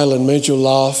smile and made you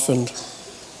laugh and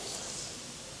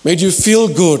made you feel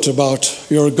good about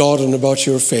your God and about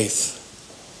your faith.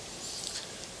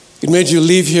 It made you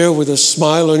leave here with a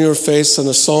smile on your face and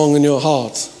a song in your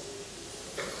heart.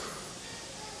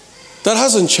 That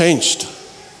hasn't changed.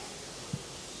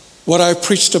 What I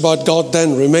preached about God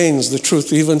then remains the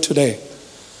truth even today.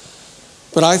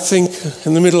 But I think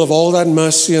in the middle of all that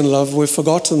mercy and love, we've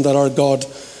forgotten that our God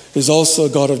is also a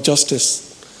God of justice.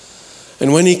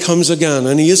 And when he comes again,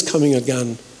 and he is coming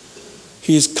again,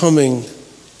 he is coming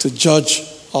to judge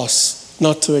us,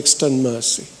 not to extend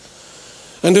mercy.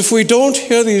 And if we don't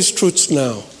hear these truths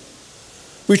now,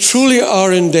 we truly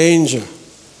are in danger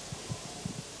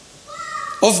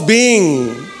of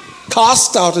being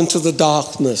cast out into the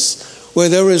darkness where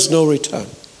there is no return.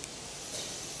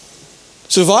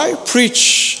 So if I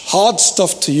preach hard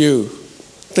stuff to you,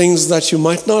 things that you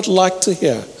might not like to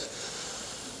hear,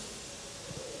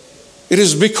 it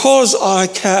is because I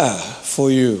care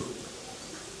for you,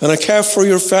 and I care for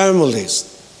your families.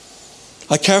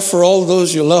 I care for all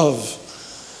those you love.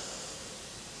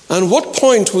 And what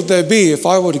point would there be if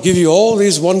I were to give you all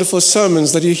these wonderful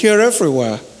sermons that you hear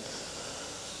everywhere,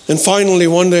 and finally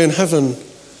one day in heaven,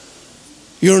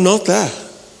 you're not there?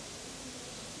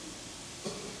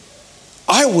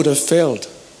 I would have failed.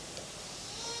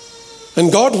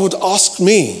 And God would ask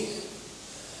me,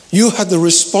 you had the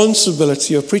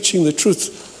responsibility of preaching the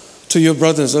truth to your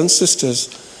brothers and sisters,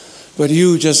 but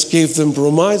you just gave them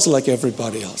bromides like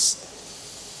everybody else.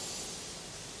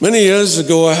 Many years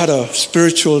ago, I had a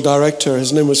spiritual director.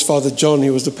 His name was Father John. He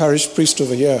was the parish priest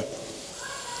over here.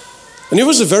 And he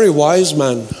was a very wise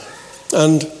man.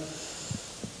 And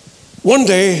one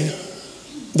day,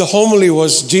 the homily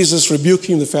was Jesus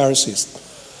rebuking the Pharisees.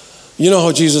 You know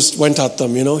how Jesus went at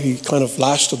them, he kind of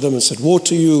lashed at them and said, woe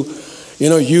to you,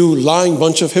 you lying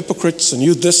bunch of hypocrites, and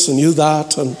you this and you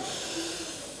that. And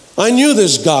I knew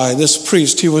this guy, this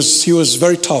priest. He was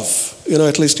very tough.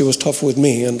 At least he was tough with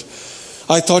me. And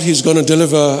I thought he's going to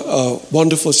deliver a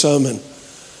wonderful sermon.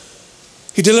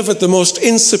 He delivered the most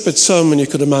insipid sermon you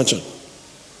could imagine.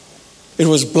 It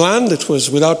was bland. It was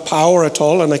without power at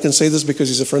all. And I can say this because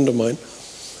he's a friend of mine.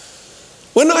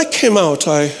 When I came out,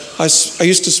 I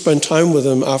used to spend time with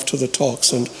him after the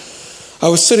talks, and I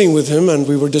was sitting with him and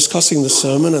we were discussing the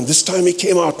sermon, and this time he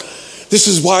came out, this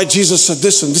is why Jesus said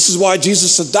this and this is why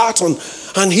Jesus said that,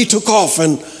 and he took off,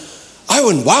 and I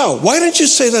went, wow, why didn't you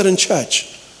say that in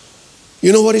church?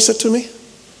 You know what he said to me?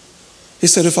 He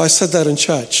said, if I said that in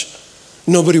church,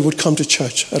 nobody would come to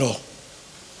church at all.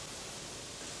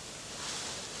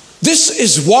 This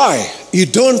is why you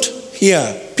don't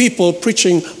hear people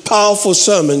preaching powerful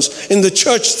sermons in the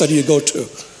church that you go to.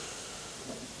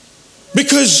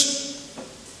 Because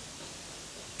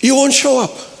you won't show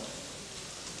up.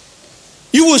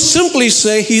 You will simply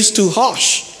say he's too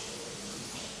harsh,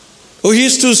 or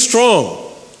he's too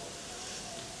strong.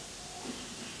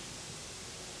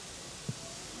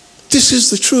 This is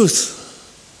the truth.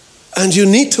 And you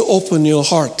need to open your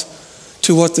heart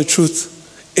to what the truth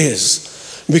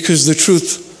is, because the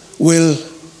truth will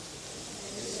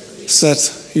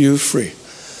set you free.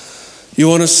 You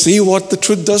want to see what the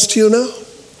truth does to you now?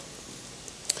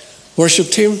 Worship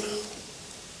team.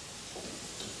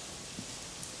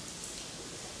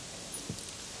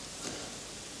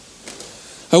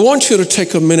 I want you to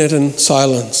take a minute in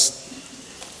silence.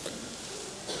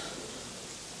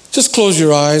 Just close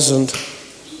your eyes and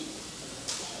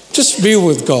just be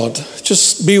with God.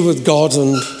 Just be with God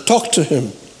and talk to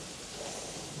Him.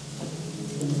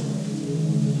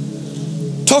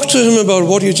 Talk to Him about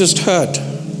what you just heard.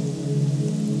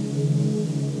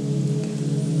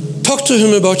 Talk to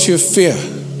Him about your fear.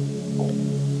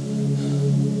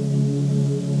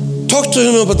 Talk to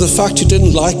Him about the fact you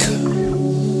didn't like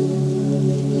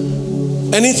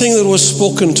anything that was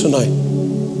spoken tonight.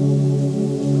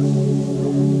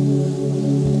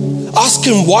 Ask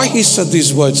Him why He said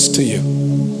these words to you.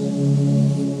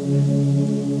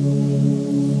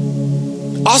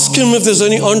 Ask Him if there's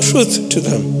any untruth to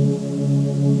them.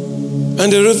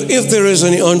 And if there is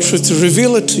any untruth, to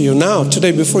reveal it to you now,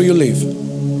 today, before you leave.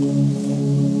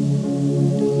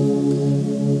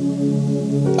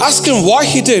 Ask Him why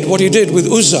He did what He did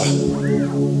with Uzzah.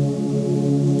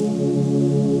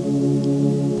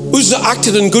 Uzzah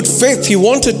acted in good faith. He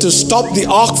wanted to stop the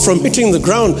ark from hitting the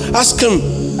ground. Ask Him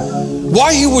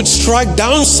why He would strike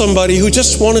down somebody who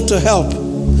just wanted to help.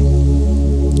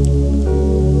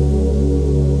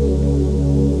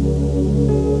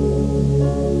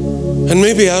 And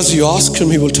maybe as you ask Him,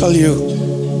 He will tell you,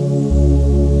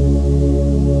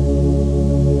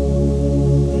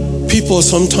 people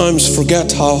sometimes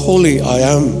forget how holy I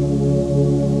am.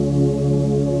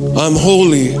 I'm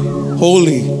holy,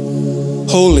 holy,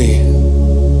 holy.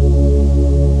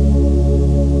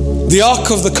 The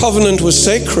Ark of the Covenant was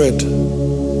sacred.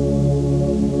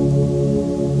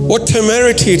 What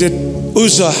temerity did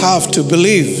Uzzah have to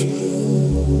believe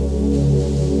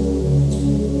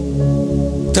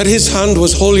that his hand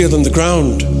was holier than the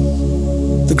ground?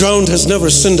 The ground has never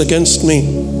sinned against me,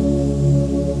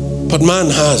 but man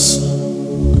has.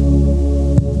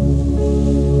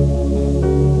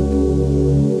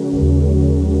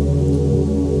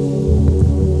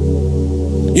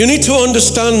 You need to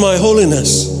understand my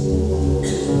holiness.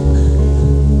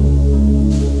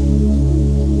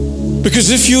 Because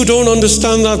if you don't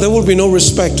understand that, there will be no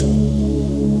respect.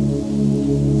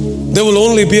 There will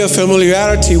only be a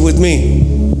familiarity with me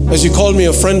as you call me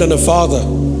a friend and a father,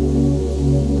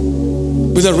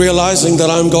 without realizing that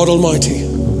I'm God Almighty.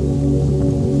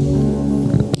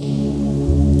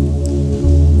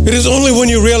 It is only when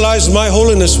you realize my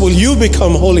holiness will you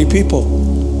become holy people.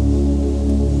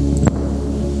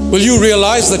 Will you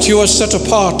realize that you are set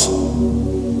apart?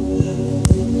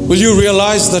 Will you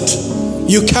realize that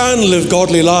you can live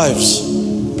godly lives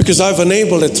because I've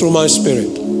enabled it through my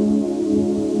Spirit?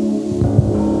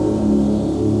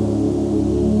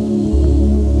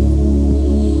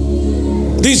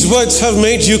 These words have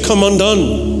made you come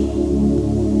undone,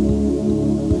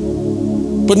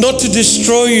 but not to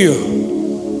destroy you,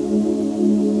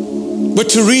 but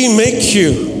to remake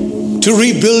you, to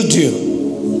rebuild you.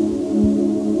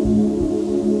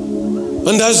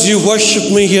 And as you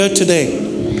worship me here today,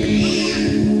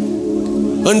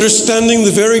 understanding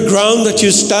the very ground that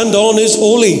you stand on is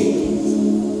holy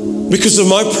because of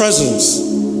my presence,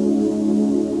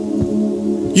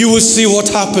 you will see what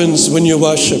happens when you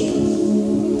worship.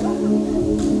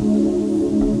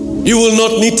 You will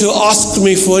not need to ask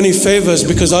me for any favors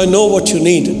because I know what you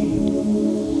need.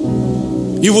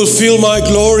 You will feel my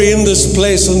glory in this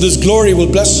place, and this glory will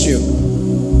bless you.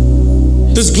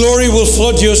 This glory will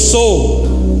flood your soul.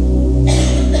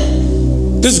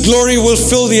 This glory will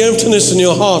fill the emptiness in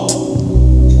your heart.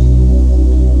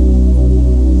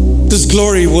 This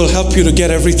glory will help you to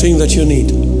get everything that you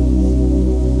need.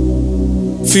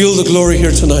 Feel the glory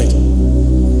here tonight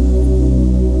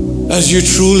as you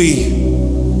truly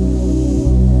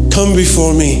come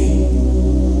before me,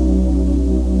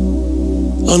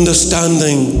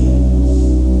 understanding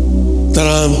that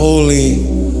I am holy,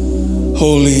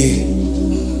 holy,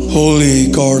 holy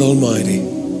God Almighty.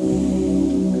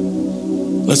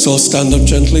 Let's all stand up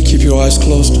gently, keep your eyes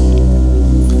closed.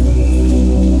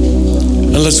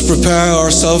 And let's prepare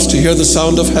ourselves to hear the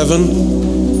sound of heaven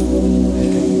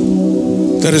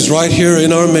that is right here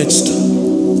in our midst.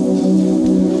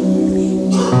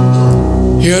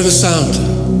 Hear the sound.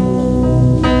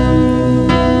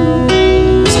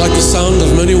 Like the sound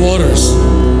of many waters.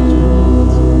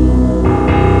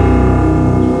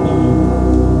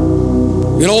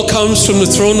 It all comes from the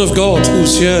throne of God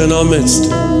who's here in our midst.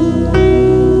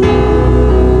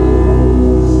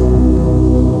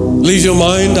 Leave your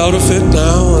mind out of it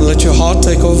now and let your heart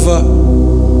take over.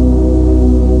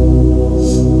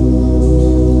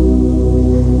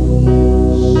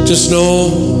 Just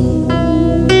know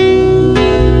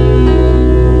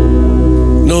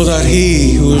that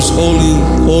He who is holy,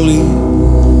 holy,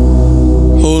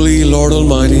 holy Lord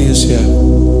Almighty is here.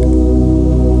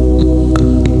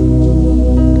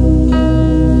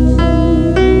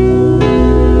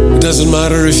 It doesn't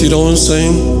matter if you don't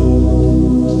sing.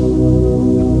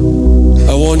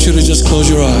 I want you to just close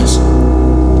your eyes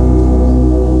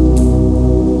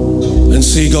and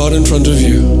see God in front of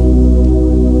you.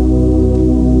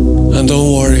 And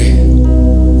don't worry,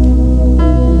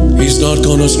 He's not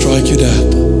going to strike you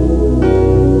dead.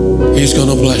 He's going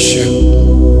to bless you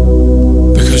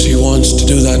because He wants to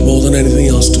do that more than anything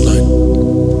else tonight.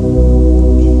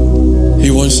 He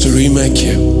wants to remake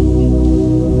you.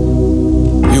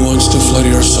 He wants to flood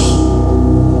your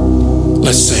soul.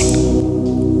 Let's sing.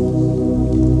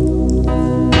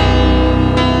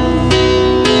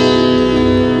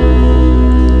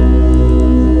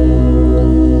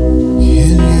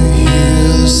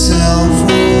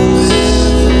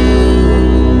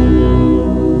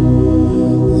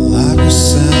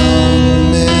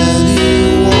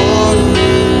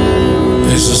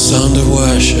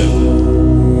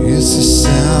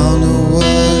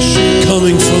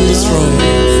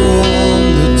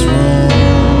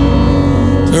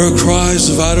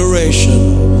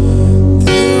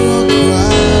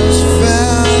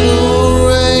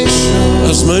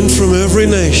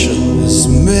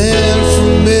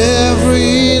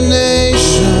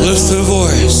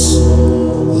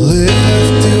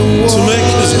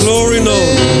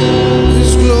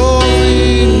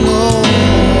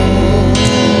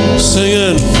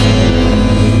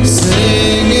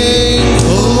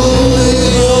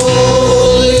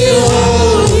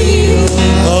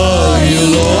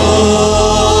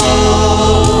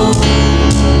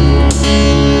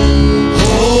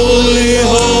 Holy,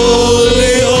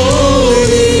 holy,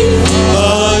 holy.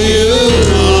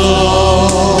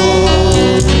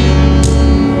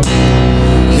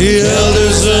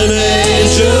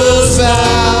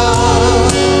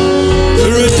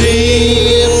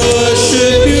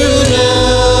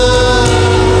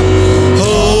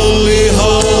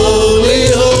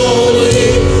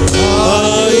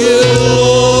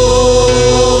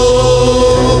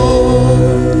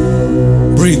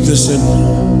 breathe this in.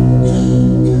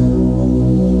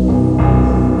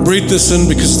 Breathe this in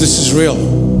because this is real.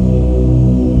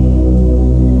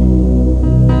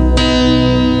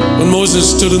 When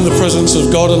Moses stood in the presence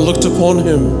of God and looked upon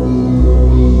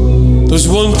him, there's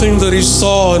one thing that he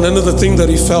saw and another thing that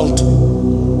he felt.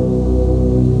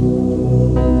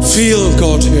 Feel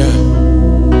God here.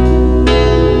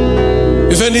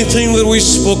 If anything that we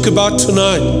spoke about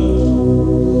tonight,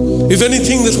 if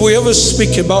anything that we ever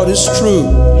speak about is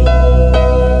true,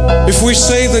 if we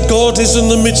say that God is in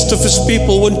the midst of His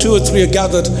people when 2 or 3 are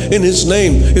gathered in His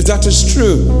name, if that is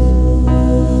true,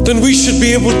 then we should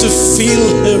be able to feel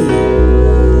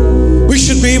Him. We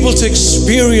should be able to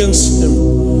experience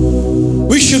Him.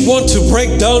 We should want to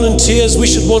break down in tears. We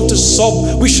should want to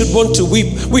sob. We should want to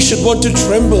weep. We should want to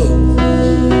tremble.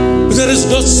 But that is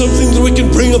not something that we can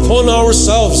bring upon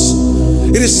ourselves.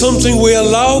 It is something we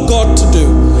allow God to do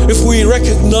if we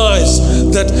recognize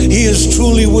that He is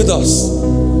truly with us.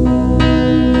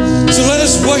 So let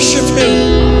us worship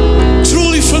Him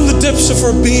truly from the depths of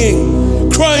our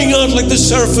being, crying out like the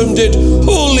seraphim did,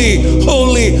 "Holy,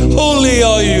 holy, holy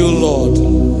are you, Lord."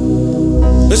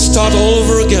 Let's start all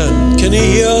over again. Can you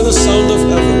hear the sound of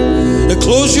heaven? And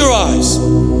close your eyes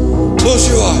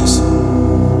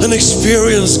and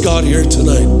experience God here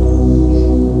tonight.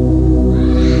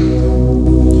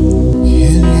 Can you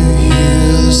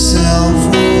hear the sound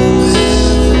from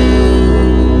heaven?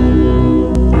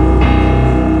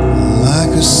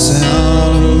 Like a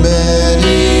sound of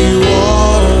many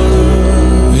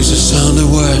waters. It's a sound of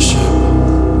worship.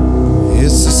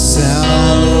 It's the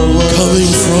sound of worship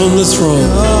Coming from the throne.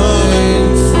 coming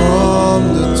from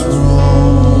the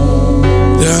throne.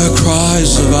 There are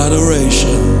cries of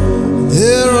adoration.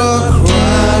 There are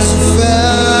cries of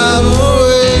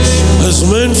adoration. As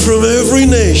men from every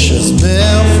nation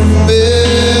Men from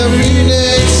every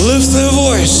nation lift their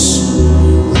voice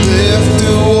lift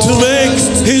their voice to make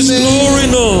His glory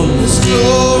known, His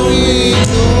glory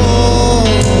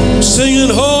known. singing,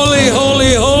 "Holy,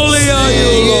 holy, holy are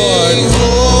you, Lord.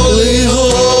 Holy,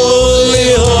 Holy,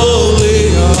 holy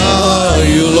are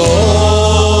you,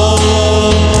 Lord.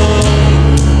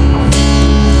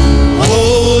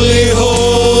 Holy,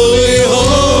 holy,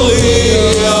 holy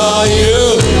are you,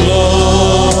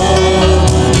 Lord."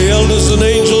 The elders and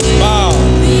angels bow.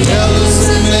 the elders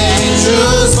and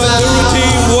angels The bow.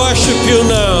 redeemed worship you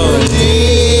now,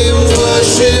 Redeemed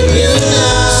worship you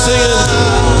now. singing,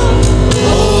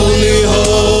 "Holy,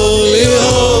 holy,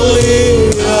 holy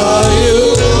are you,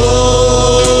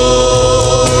 Lord.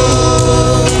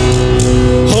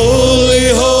 Holy,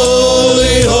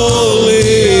 holy, holy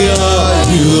are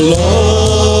you,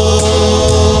 Lord.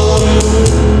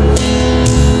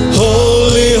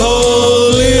 Holy,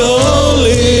 holy,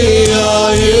 holy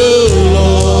are you,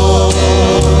 Lord."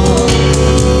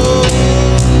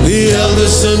 The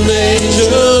elders and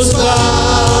angels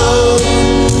bow.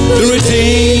 The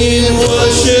redeemed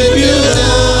worship you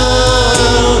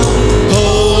now.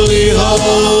 Holy,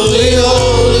 holy,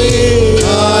 holy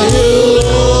are you,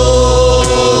 Lord.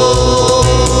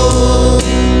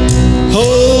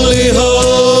 Holy,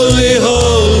 holy,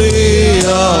 holy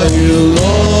are you,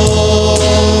 Lord.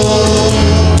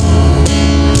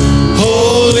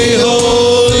 Holy,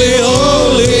 holy,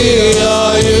 holy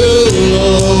are you,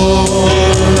 Lord.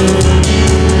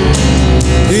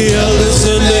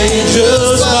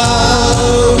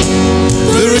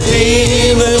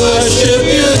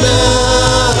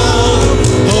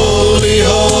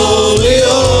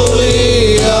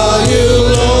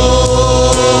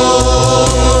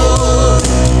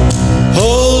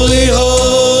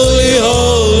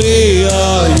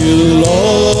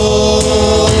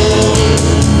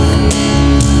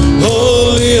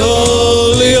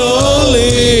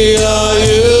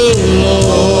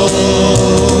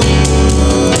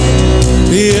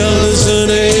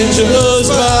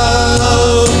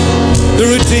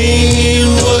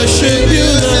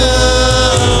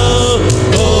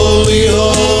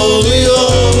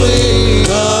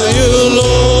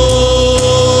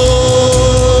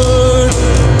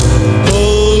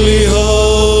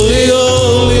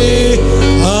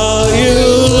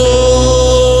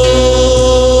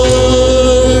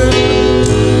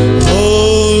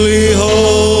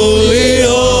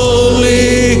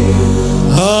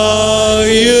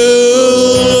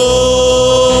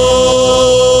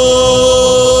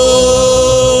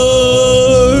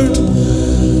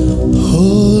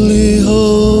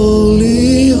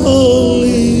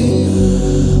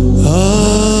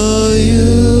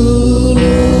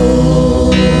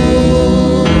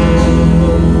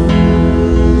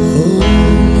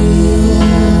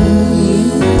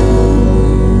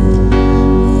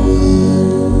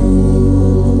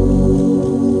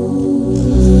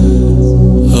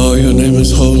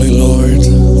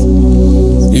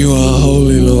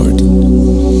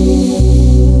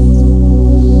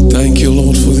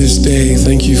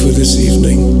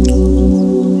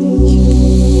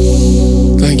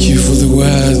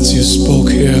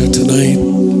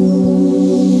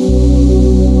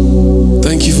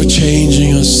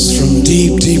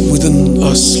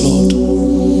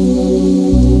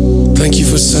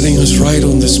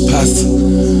 path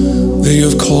that you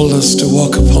have called us to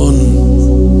walk upon.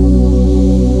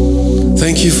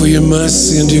 Thank you for your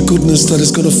mercy and your goodness that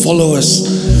is going to follow us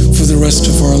for the rest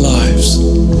of our lives.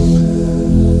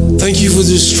 Thank you for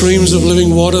these streams of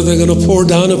living water that are going to pour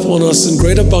down upon us in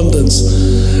great abundance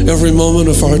every moment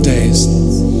of our days.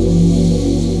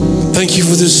 Thank you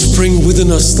for this spring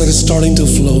within us that is starting to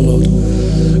flow, Lord.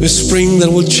 A spring that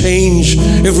will change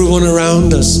everyone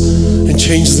around us and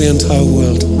change the entire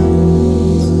world.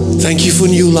 Thank you for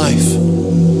new life.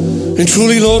 And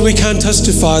truly, Lord, we can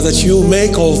testify that you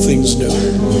make all things new.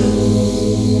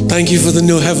 Thank you for the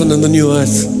new heaven and the new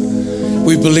earth.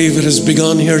 We believe it has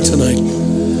begun here tonight.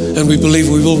 And we believe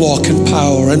we will walk in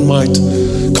power and might,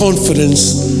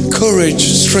 confidence, courage,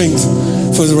 strength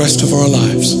for the rest of our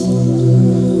lives.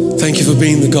 Thank you for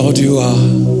being the God you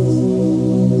are.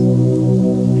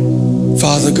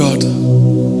 Father God,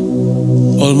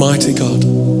 Almighty God,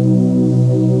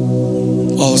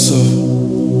 also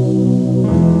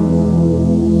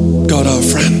God our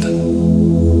friend.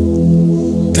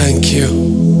 Thank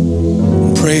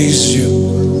you, praise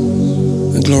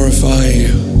you, and glorify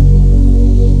you.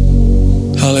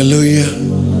 Hallelujah.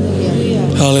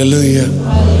 Hallelujah.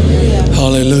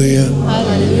 Hallelujah.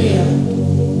 Hallelujah.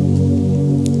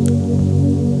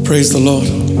 Praise the Lord.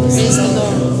 Praise the Lord.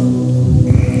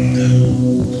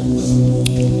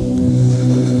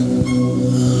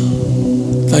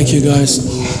 Thank you, guys.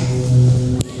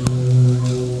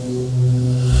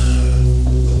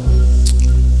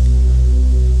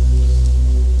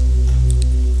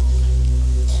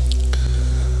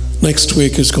 Next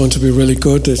week is going to be really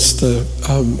good. It's the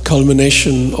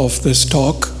culmination of this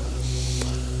talk.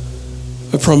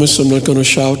 I promise I'm not going to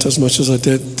shout as much as I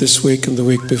did this week and the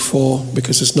week before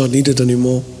because it's not needed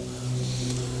anymore.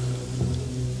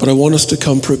 But I want us to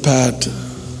come prepared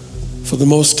for the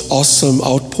most awesome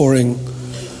outpouring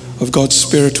of God's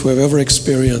Spirit we have ever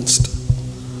experienced.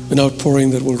 An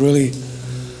outpouring that will really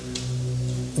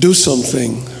do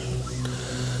something.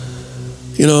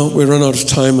 You know, we run out of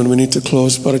time and we need to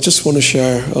close, but I just want to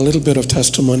share a little bit of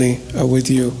testimony with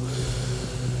you.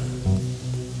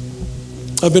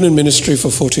 I've been in ministry for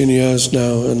 14 years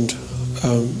now, and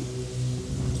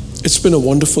it's been a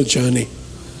wonderful journey.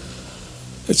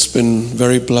 It's been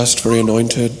very blessed, very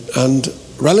anointed, and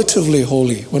relatively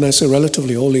holy. When I say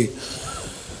relatively holy,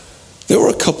 there were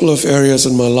a couple of areas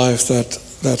in my life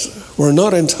that were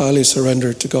not entirely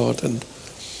surrendered to God, and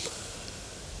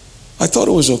I thought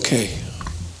it was okay.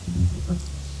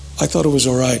 I thought it was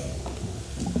all right.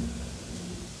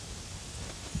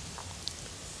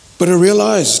 But I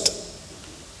realized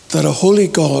that a holy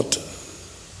God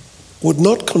would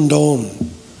not condone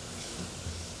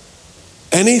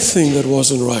anything that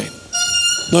wasn't right,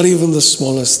 not even the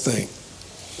smallest thing.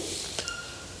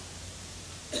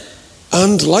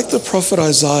 And like the prophet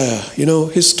Isaiah, you know,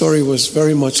 his story was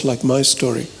very much like my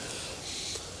story.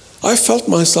 I felt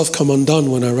myself come undone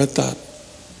when I read that.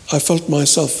 I felt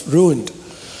myself ruined.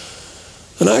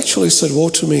 And I actually said, woe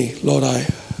to me, Lord,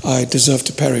 I deserve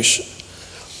to perish.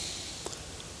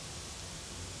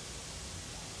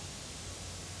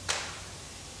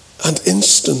 And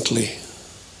instantly,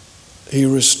 he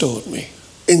restored me.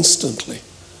 Instantly.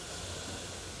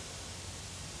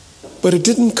 But it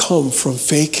didn't come from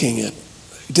faking it.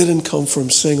 It didn't come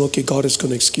from saying, okay, God is going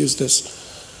to excuse this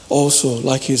also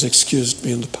like he's excused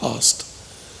me in the past.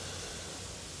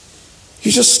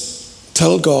 You just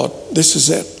tell God, this is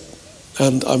it.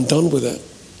 And I'm done with it.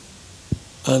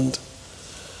 And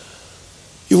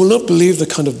you will not believe the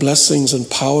kind of blessings and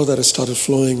power that has started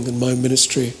flowing in my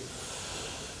ministry.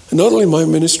 And not only my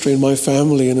ministry, in my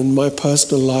family and in my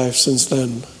personal life since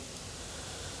then.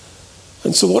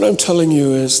 And so what I'm telling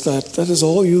you is that is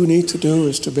all you need to do,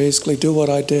 is to basically do what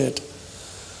I did.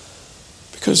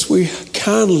 Because we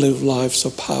can live lives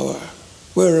of power.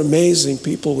 We're amazing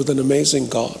people with an amazing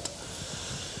God.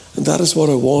 And that is what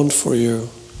I want for you.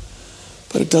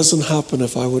 But it doesn't happen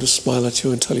if I were to smile at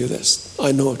you and tell you this.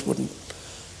 I know it wouldn't,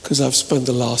 because I've spent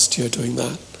the last year doing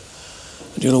that.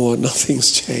 And you know what?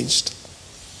 Nothing's changed.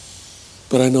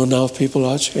 But I know now people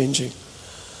are changing.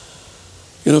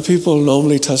 You know, people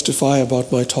normally testify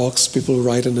about my talks. People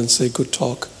write in and say, good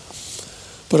talk.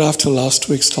 But after last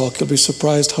week's talk, you'll be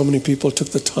surprised how many people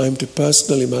took the time to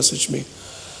personally message me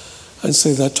and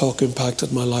say that talk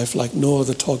impacted my life like no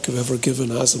other talk you've ever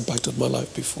given has impacted my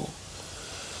life before.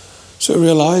 So I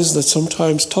realize that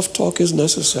sometimes tough talk is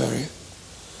necessary.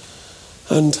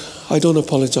 And I don't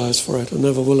apologize for it. I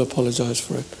never will apologize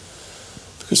for it.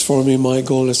 Because for me, my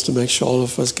goal is to make sure all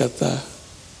of us get there.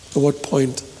 At what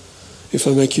point, if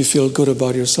I make you feel good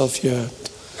about yourself here,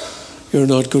 you're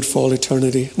not good for all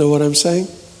eternity. Know what I'm saying?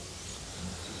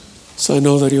 So I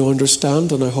know that you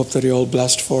understand, and I hope that you're all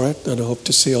blessed for it, and I hope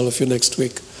to see all of you next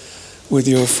week with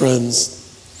your friends.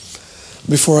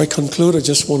 Before I conclude, I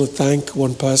just want to thank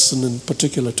one person in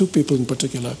particular, two people in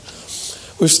particular.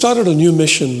 We've started a new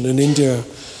mission in India,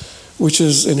 which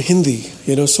is in Hindi.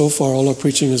 So far all our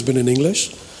preaching has been in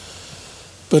English.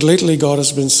 But lately God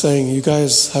has been saying, you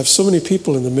guys have so many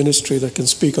people in the ministry that can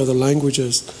speak other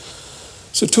languages.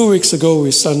 So 2 weeks ago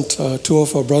we sent two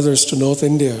of our brothers to North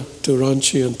India, to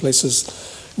Ranchi and places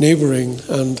neighboring.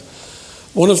 And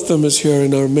one of them is here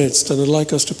in our midst. And I'd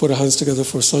like us to put our hands together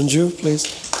for Sanju, please.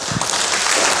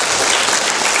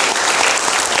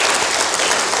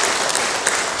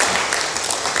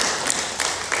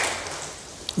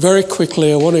 Very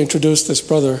quickly, I want to introduce this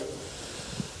brother.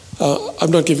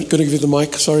 I'm not going to give you the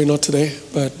mic, sorry, not today.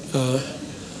 But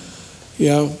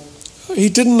he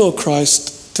didn't know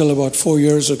Christ till about 4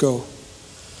 years ago.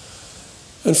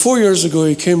 And 4 years ago,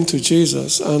 he came to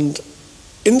Jesus. And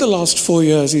in the last 4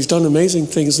 years, he's done amazing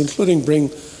things, including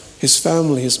bring his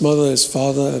family, his mother, his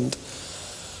father, and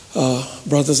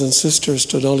brothers and sisters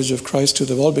to knowledge of Christ, too.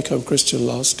 They've all become Christian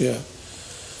last year.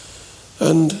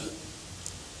 And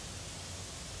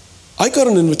I got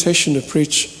an invitation to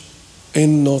preach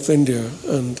in North India,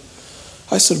 and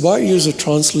I said, why use a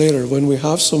translator when we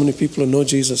have so many people who know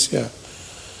Jesus here?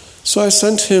 So I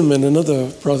sent him and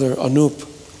another brother, Anup.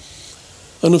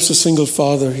 Anup's a single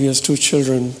father. He has 2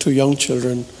 children, 2 young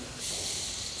children.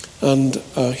 And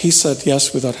he said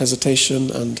yes without hesitation.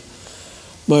 And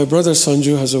my brother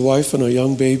Sanju has a wife and a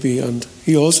young baby, and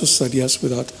he also said yes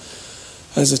without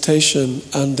hesitation.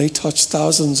 And they touched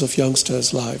thousands of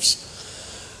youngsters' lives.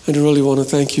 And I really want to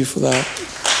thank you for that.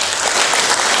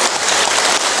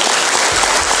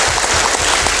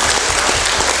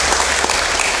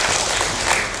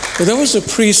 But there was a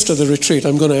priest at the retreat.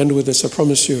 I'm going to end with this, I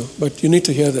promise you. But you need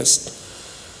to hear this.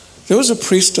 There was a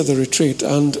priest at the retreat,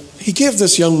 and he gave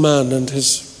this young man and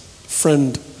his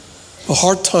friend a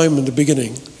hard time in the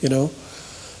beginning,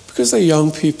 because they're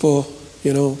young people,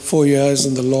 4 years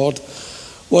in the Lord.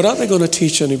 What are they going to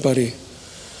teach anybody?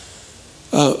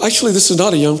 Actually, this is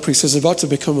not a young priest. He's about to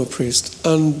become a priest.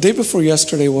 And day before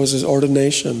yesterday was his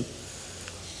ordination.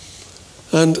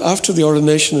 And after the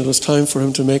ordination, it was time for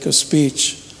him to make a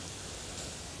speech.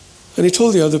 And he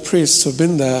told the other priests who've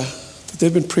been there that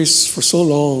they've been priests for so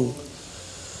long.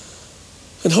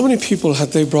 And how many people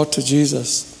had they brought to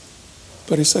Jesus?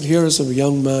 But he said, here is a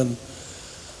young man,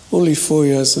 only 4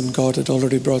 years, and God had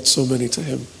already brought so many to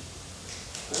him.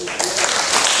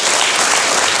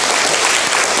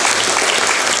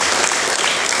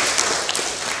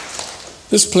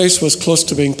 This place was close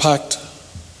to being packed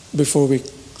before we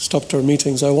stopped our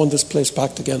meetings. I want this place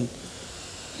packed again.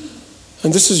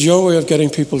 And this is your way of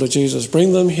getting people to Jesus.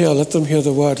 Bring them here, let them hear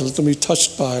the word, let them be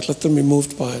touched by it, let them be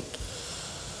moved by it.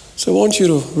 So I want you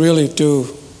to really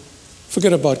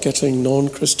forget about getting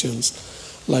non-Christians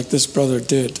like this brother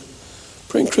did.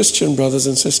 Bring Christian brothers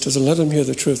and sisters and let them hear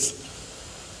the truth.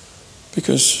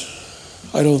 Because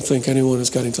I don't think anyone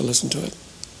is getting to listen to it.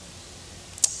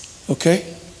 Okay?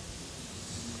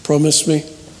 Promise me.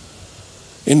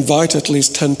 Invite at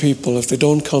least 10 people. If they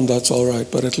don't come, that's all right,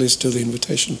 but at least do the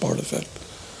invitation part of it.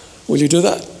 Will you do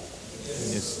that?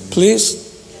 Yes. Please?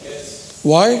 Yes.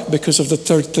 Why? Because of the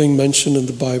third thing mentioned in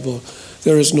the Bible.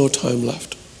 There is no time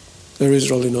left. There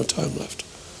is really no time left.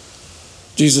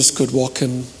 Jesus could walk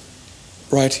in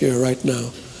right here, right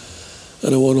now.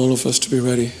 And I want all of us to be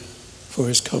ready for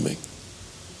his coming.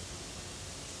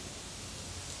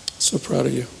 So proud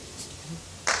of you.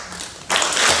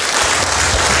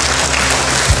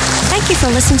 Thank you for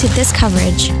listening to this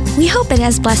coverage. We hope it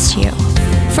has blessed you.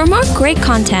 For more great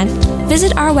content,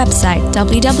 visit our website,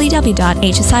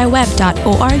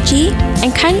 www.hsiweb.org,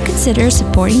 and kindly consider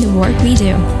supporting the work we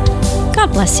do.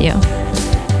 God bless you.